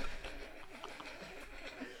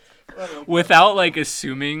without like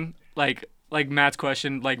assuming like Matt's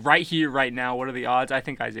question, like right here, right now, what are the odds? I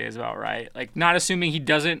think Isaiah's about right. Like not assuming he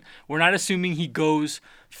doesn't. We're not assuming he goes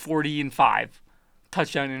 40-5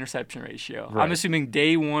 touchdown interception ratio. Right. I'm assuming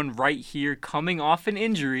day one, right here, coming off an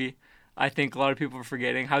injury. I think a lot of people are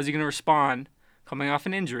forgetting. How's he going to respond coming off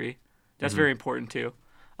an injury? That's very important too.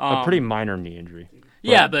 A pretty minor knee injury.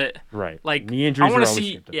 Yeah, but Right. like knee injuries I want are to always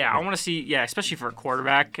see. skipped. Yeah, I want to see. Yeah, especially for a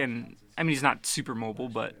quarterback, and I mean he's not super mobile,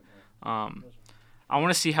 but I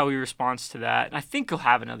want to see how he responds to that. And I think he'll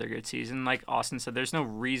have another good season. Like Austin said, there's no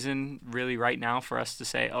reason really right now for us to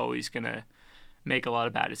say, oh, he's gonna make a lot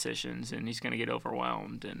of bad decisions and he's gonna get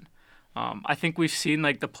overwhelmed. And I think we've seen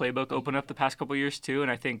like the playbook open up the past couple years too, and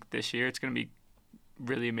I think this year it's gonna be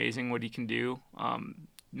really amazing what he can do.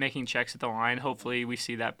 Making checks at the line. Hopefully we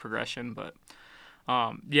see that progression, but.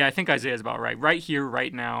 Yeah, I think Isaiah's about right. Right here,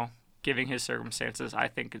 right now, giving his circumstances, I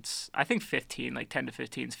think 15, like 10 to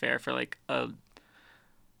 15 is fair for like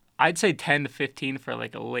I'd say 10 to 15 for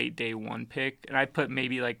like a late day one pick, and I'd put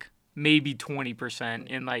maybe 20%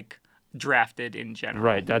 in like drafted in general.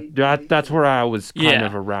 Right. That's where I was kind Yeah.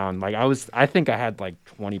 of around. Like I think I had like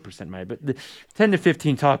 20% my, but the 10 to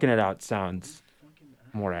 15 talking it out sounds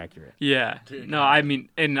more accurate. Yeah. No, I mean,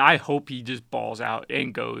 and I hope he just balls out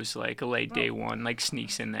and goes like a late day one, like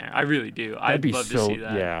sneaks in there. I really do. That'd I'd be love so to see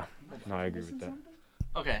that. yeah. No, I agree with that.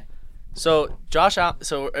 Okay. So Josh Allen.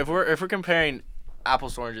 So if we're comparing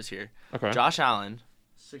apples to oranges here, Okay. Josh Allen.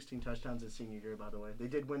 16 touchdowns his senior year, by the way. They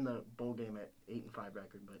did win the bowl game at 8-5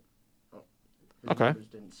 record, but his Okay. numbers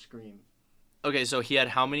didn't scream. Okay, so he had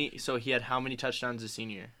how many? So he had how many touchdowns his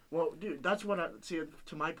senior year? Well, dude, that's what I see.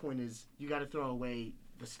 To my point is, you got to throw away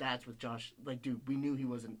the stats with Josh. Like, dude, we knew he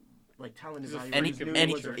wasn't like telling his He's a evaluators freak knew of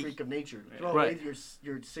he was a nature. freak of nature. Throw Right. away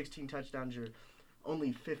your 16 touchdowns, your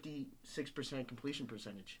only 56% completion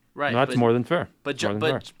percentage. Right. No, that's but, more than fair. But More than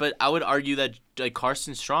fair. but I would argue that like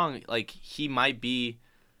Carson Strong, like he might be,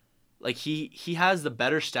 like he has the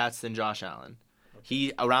better stats than Josh Allen.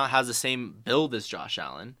 He has the same build as Josh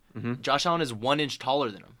Allen. Mhm. Josh Allen is 1 inch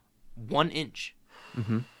taller than him. 1 inch.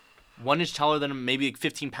 Mhm. 1 inch taller than him, maybe like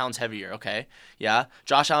 15 pounds heavier. Okay, yeah.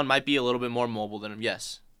 Josh Allen might be a little bit more mobile than him.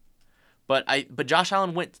 Yes. But Josh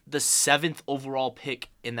Allen went the 7th overall pick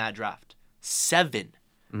in that draft. 7.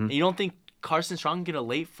 Mm-hmm. And you don't think Carson Strong can get a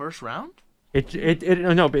late first round?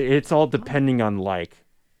 No, but it's all depending on like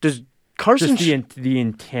Does Carson? just the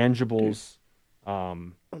intangibles.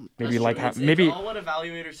 Maybe like how maybe all what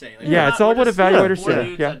evaluators say. Like, Yeah, we're it's not- all we're what just evaluators four say,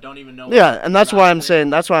 dudes yeah. that don't even know Yeah, what and that's why I'm evaluators- saying.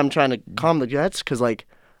 That's why I'm trying to calm the Jets, because like,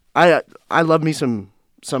 I love me some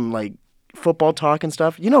like football talk and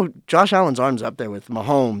stuff. You know, Josh Allen's arms up there with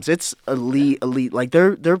Mahomes. It's elite. Like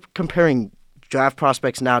they're comparing draft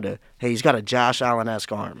prospects now to, hey, he's got a Josh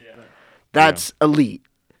Allen-esque arm. That's elite.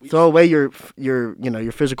 Throw away your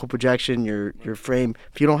physical projection, your frame.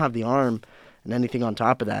 If you don't have the arm and anything on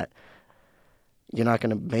top of that, you're not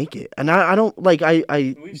gonna make it. And I don't like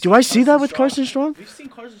do I see that with Carson Strong? We've seen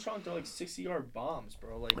Carson Strong throw like 60-yard bombs,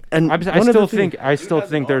 bro. Like And I one still of the think thing- I still has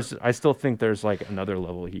think an there's like another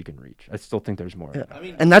level he can reach. I still think there's more. Yeah. I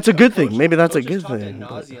mean, And that's a good thing. coach- Maybe that's a coaches good talked thing, ad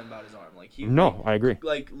but- nauseam about his arm. Like he No, I agree.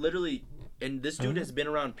 like literally, and this dude has been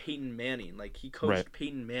around Peyton Manning. Like he coached Right.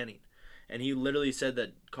 Peyton Manning, and he literally said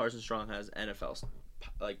that Carson Strong has NFL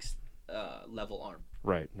level arm.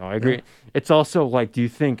 Right. No, I agree. It's also like, do you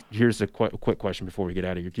think? Here's a quick question before we get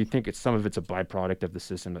out of here. Do you think some of it's a byproduct of the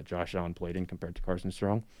system that Josh Allen played in compared to Carson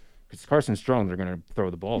Strong? Because Carson Strong, they're going to throw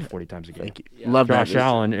the ball 40 times a game. Thank you. Yeah. Love that. Josh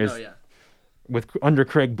Allen is Oh yeah. under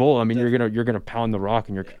Craig Bull. I mean, you're gonna pound the rock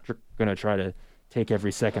and you're gonna try to take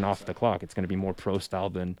every second off the clock. It's gonna be more pro style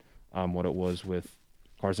than what it was with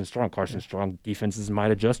Carson Strong. Carson Strong defenses might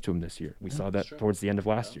adjust to him this year. We saw that towards the end of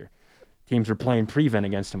last year. Teams were playing prevent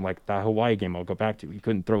against him, like that Hawaii game I'll go back to. He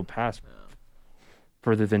couldn't throw a pass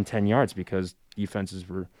further than 10 yards because defenses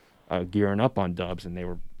were gearing up on Dubs, and they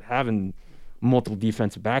were having multiple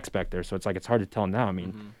defensive backs back there. So it's like it's hard to tell now. I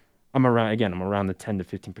mean, I'm around the 10 to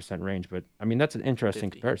 15% range, but I mean that's an interesting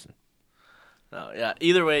 50. comparison. No, yeah.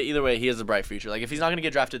 Either way, he has a bright future. Like if he's not gonna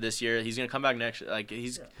get drafted this year, he's gonna come back next. Like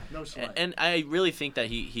he's, No sweat. and I really think that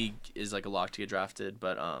he is like a lock to get drafted.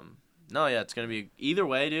 But no, yeah, it's gonna be either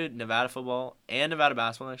way, dude. Nevada football and Nevada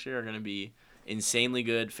basketball next year are gonna be insanely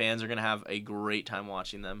good. Fans are gonna have a great time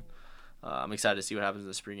watching them. I'm excited to see what happens in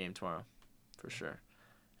the spring game tomorrow, for sure.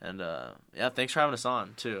 And yeah, thanks for having us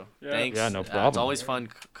on too. Yeah. Thanks. Yeah, no It's problem. always fun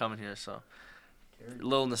coming here. So a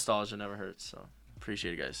little nostalgia never hurts. So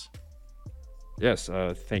appreciate it, guys. Yes,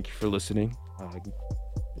 thank you for listening.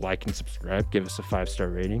 Like and subscribe. Give us a 5-star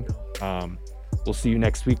rating. we'll see you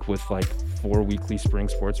next week with like 4 weekly spring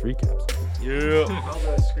sports recaps. Yeah.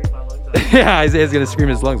 Yeah, Isaiah's gonna scream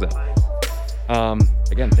his lungs out.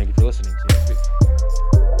 Again, thank you for listening.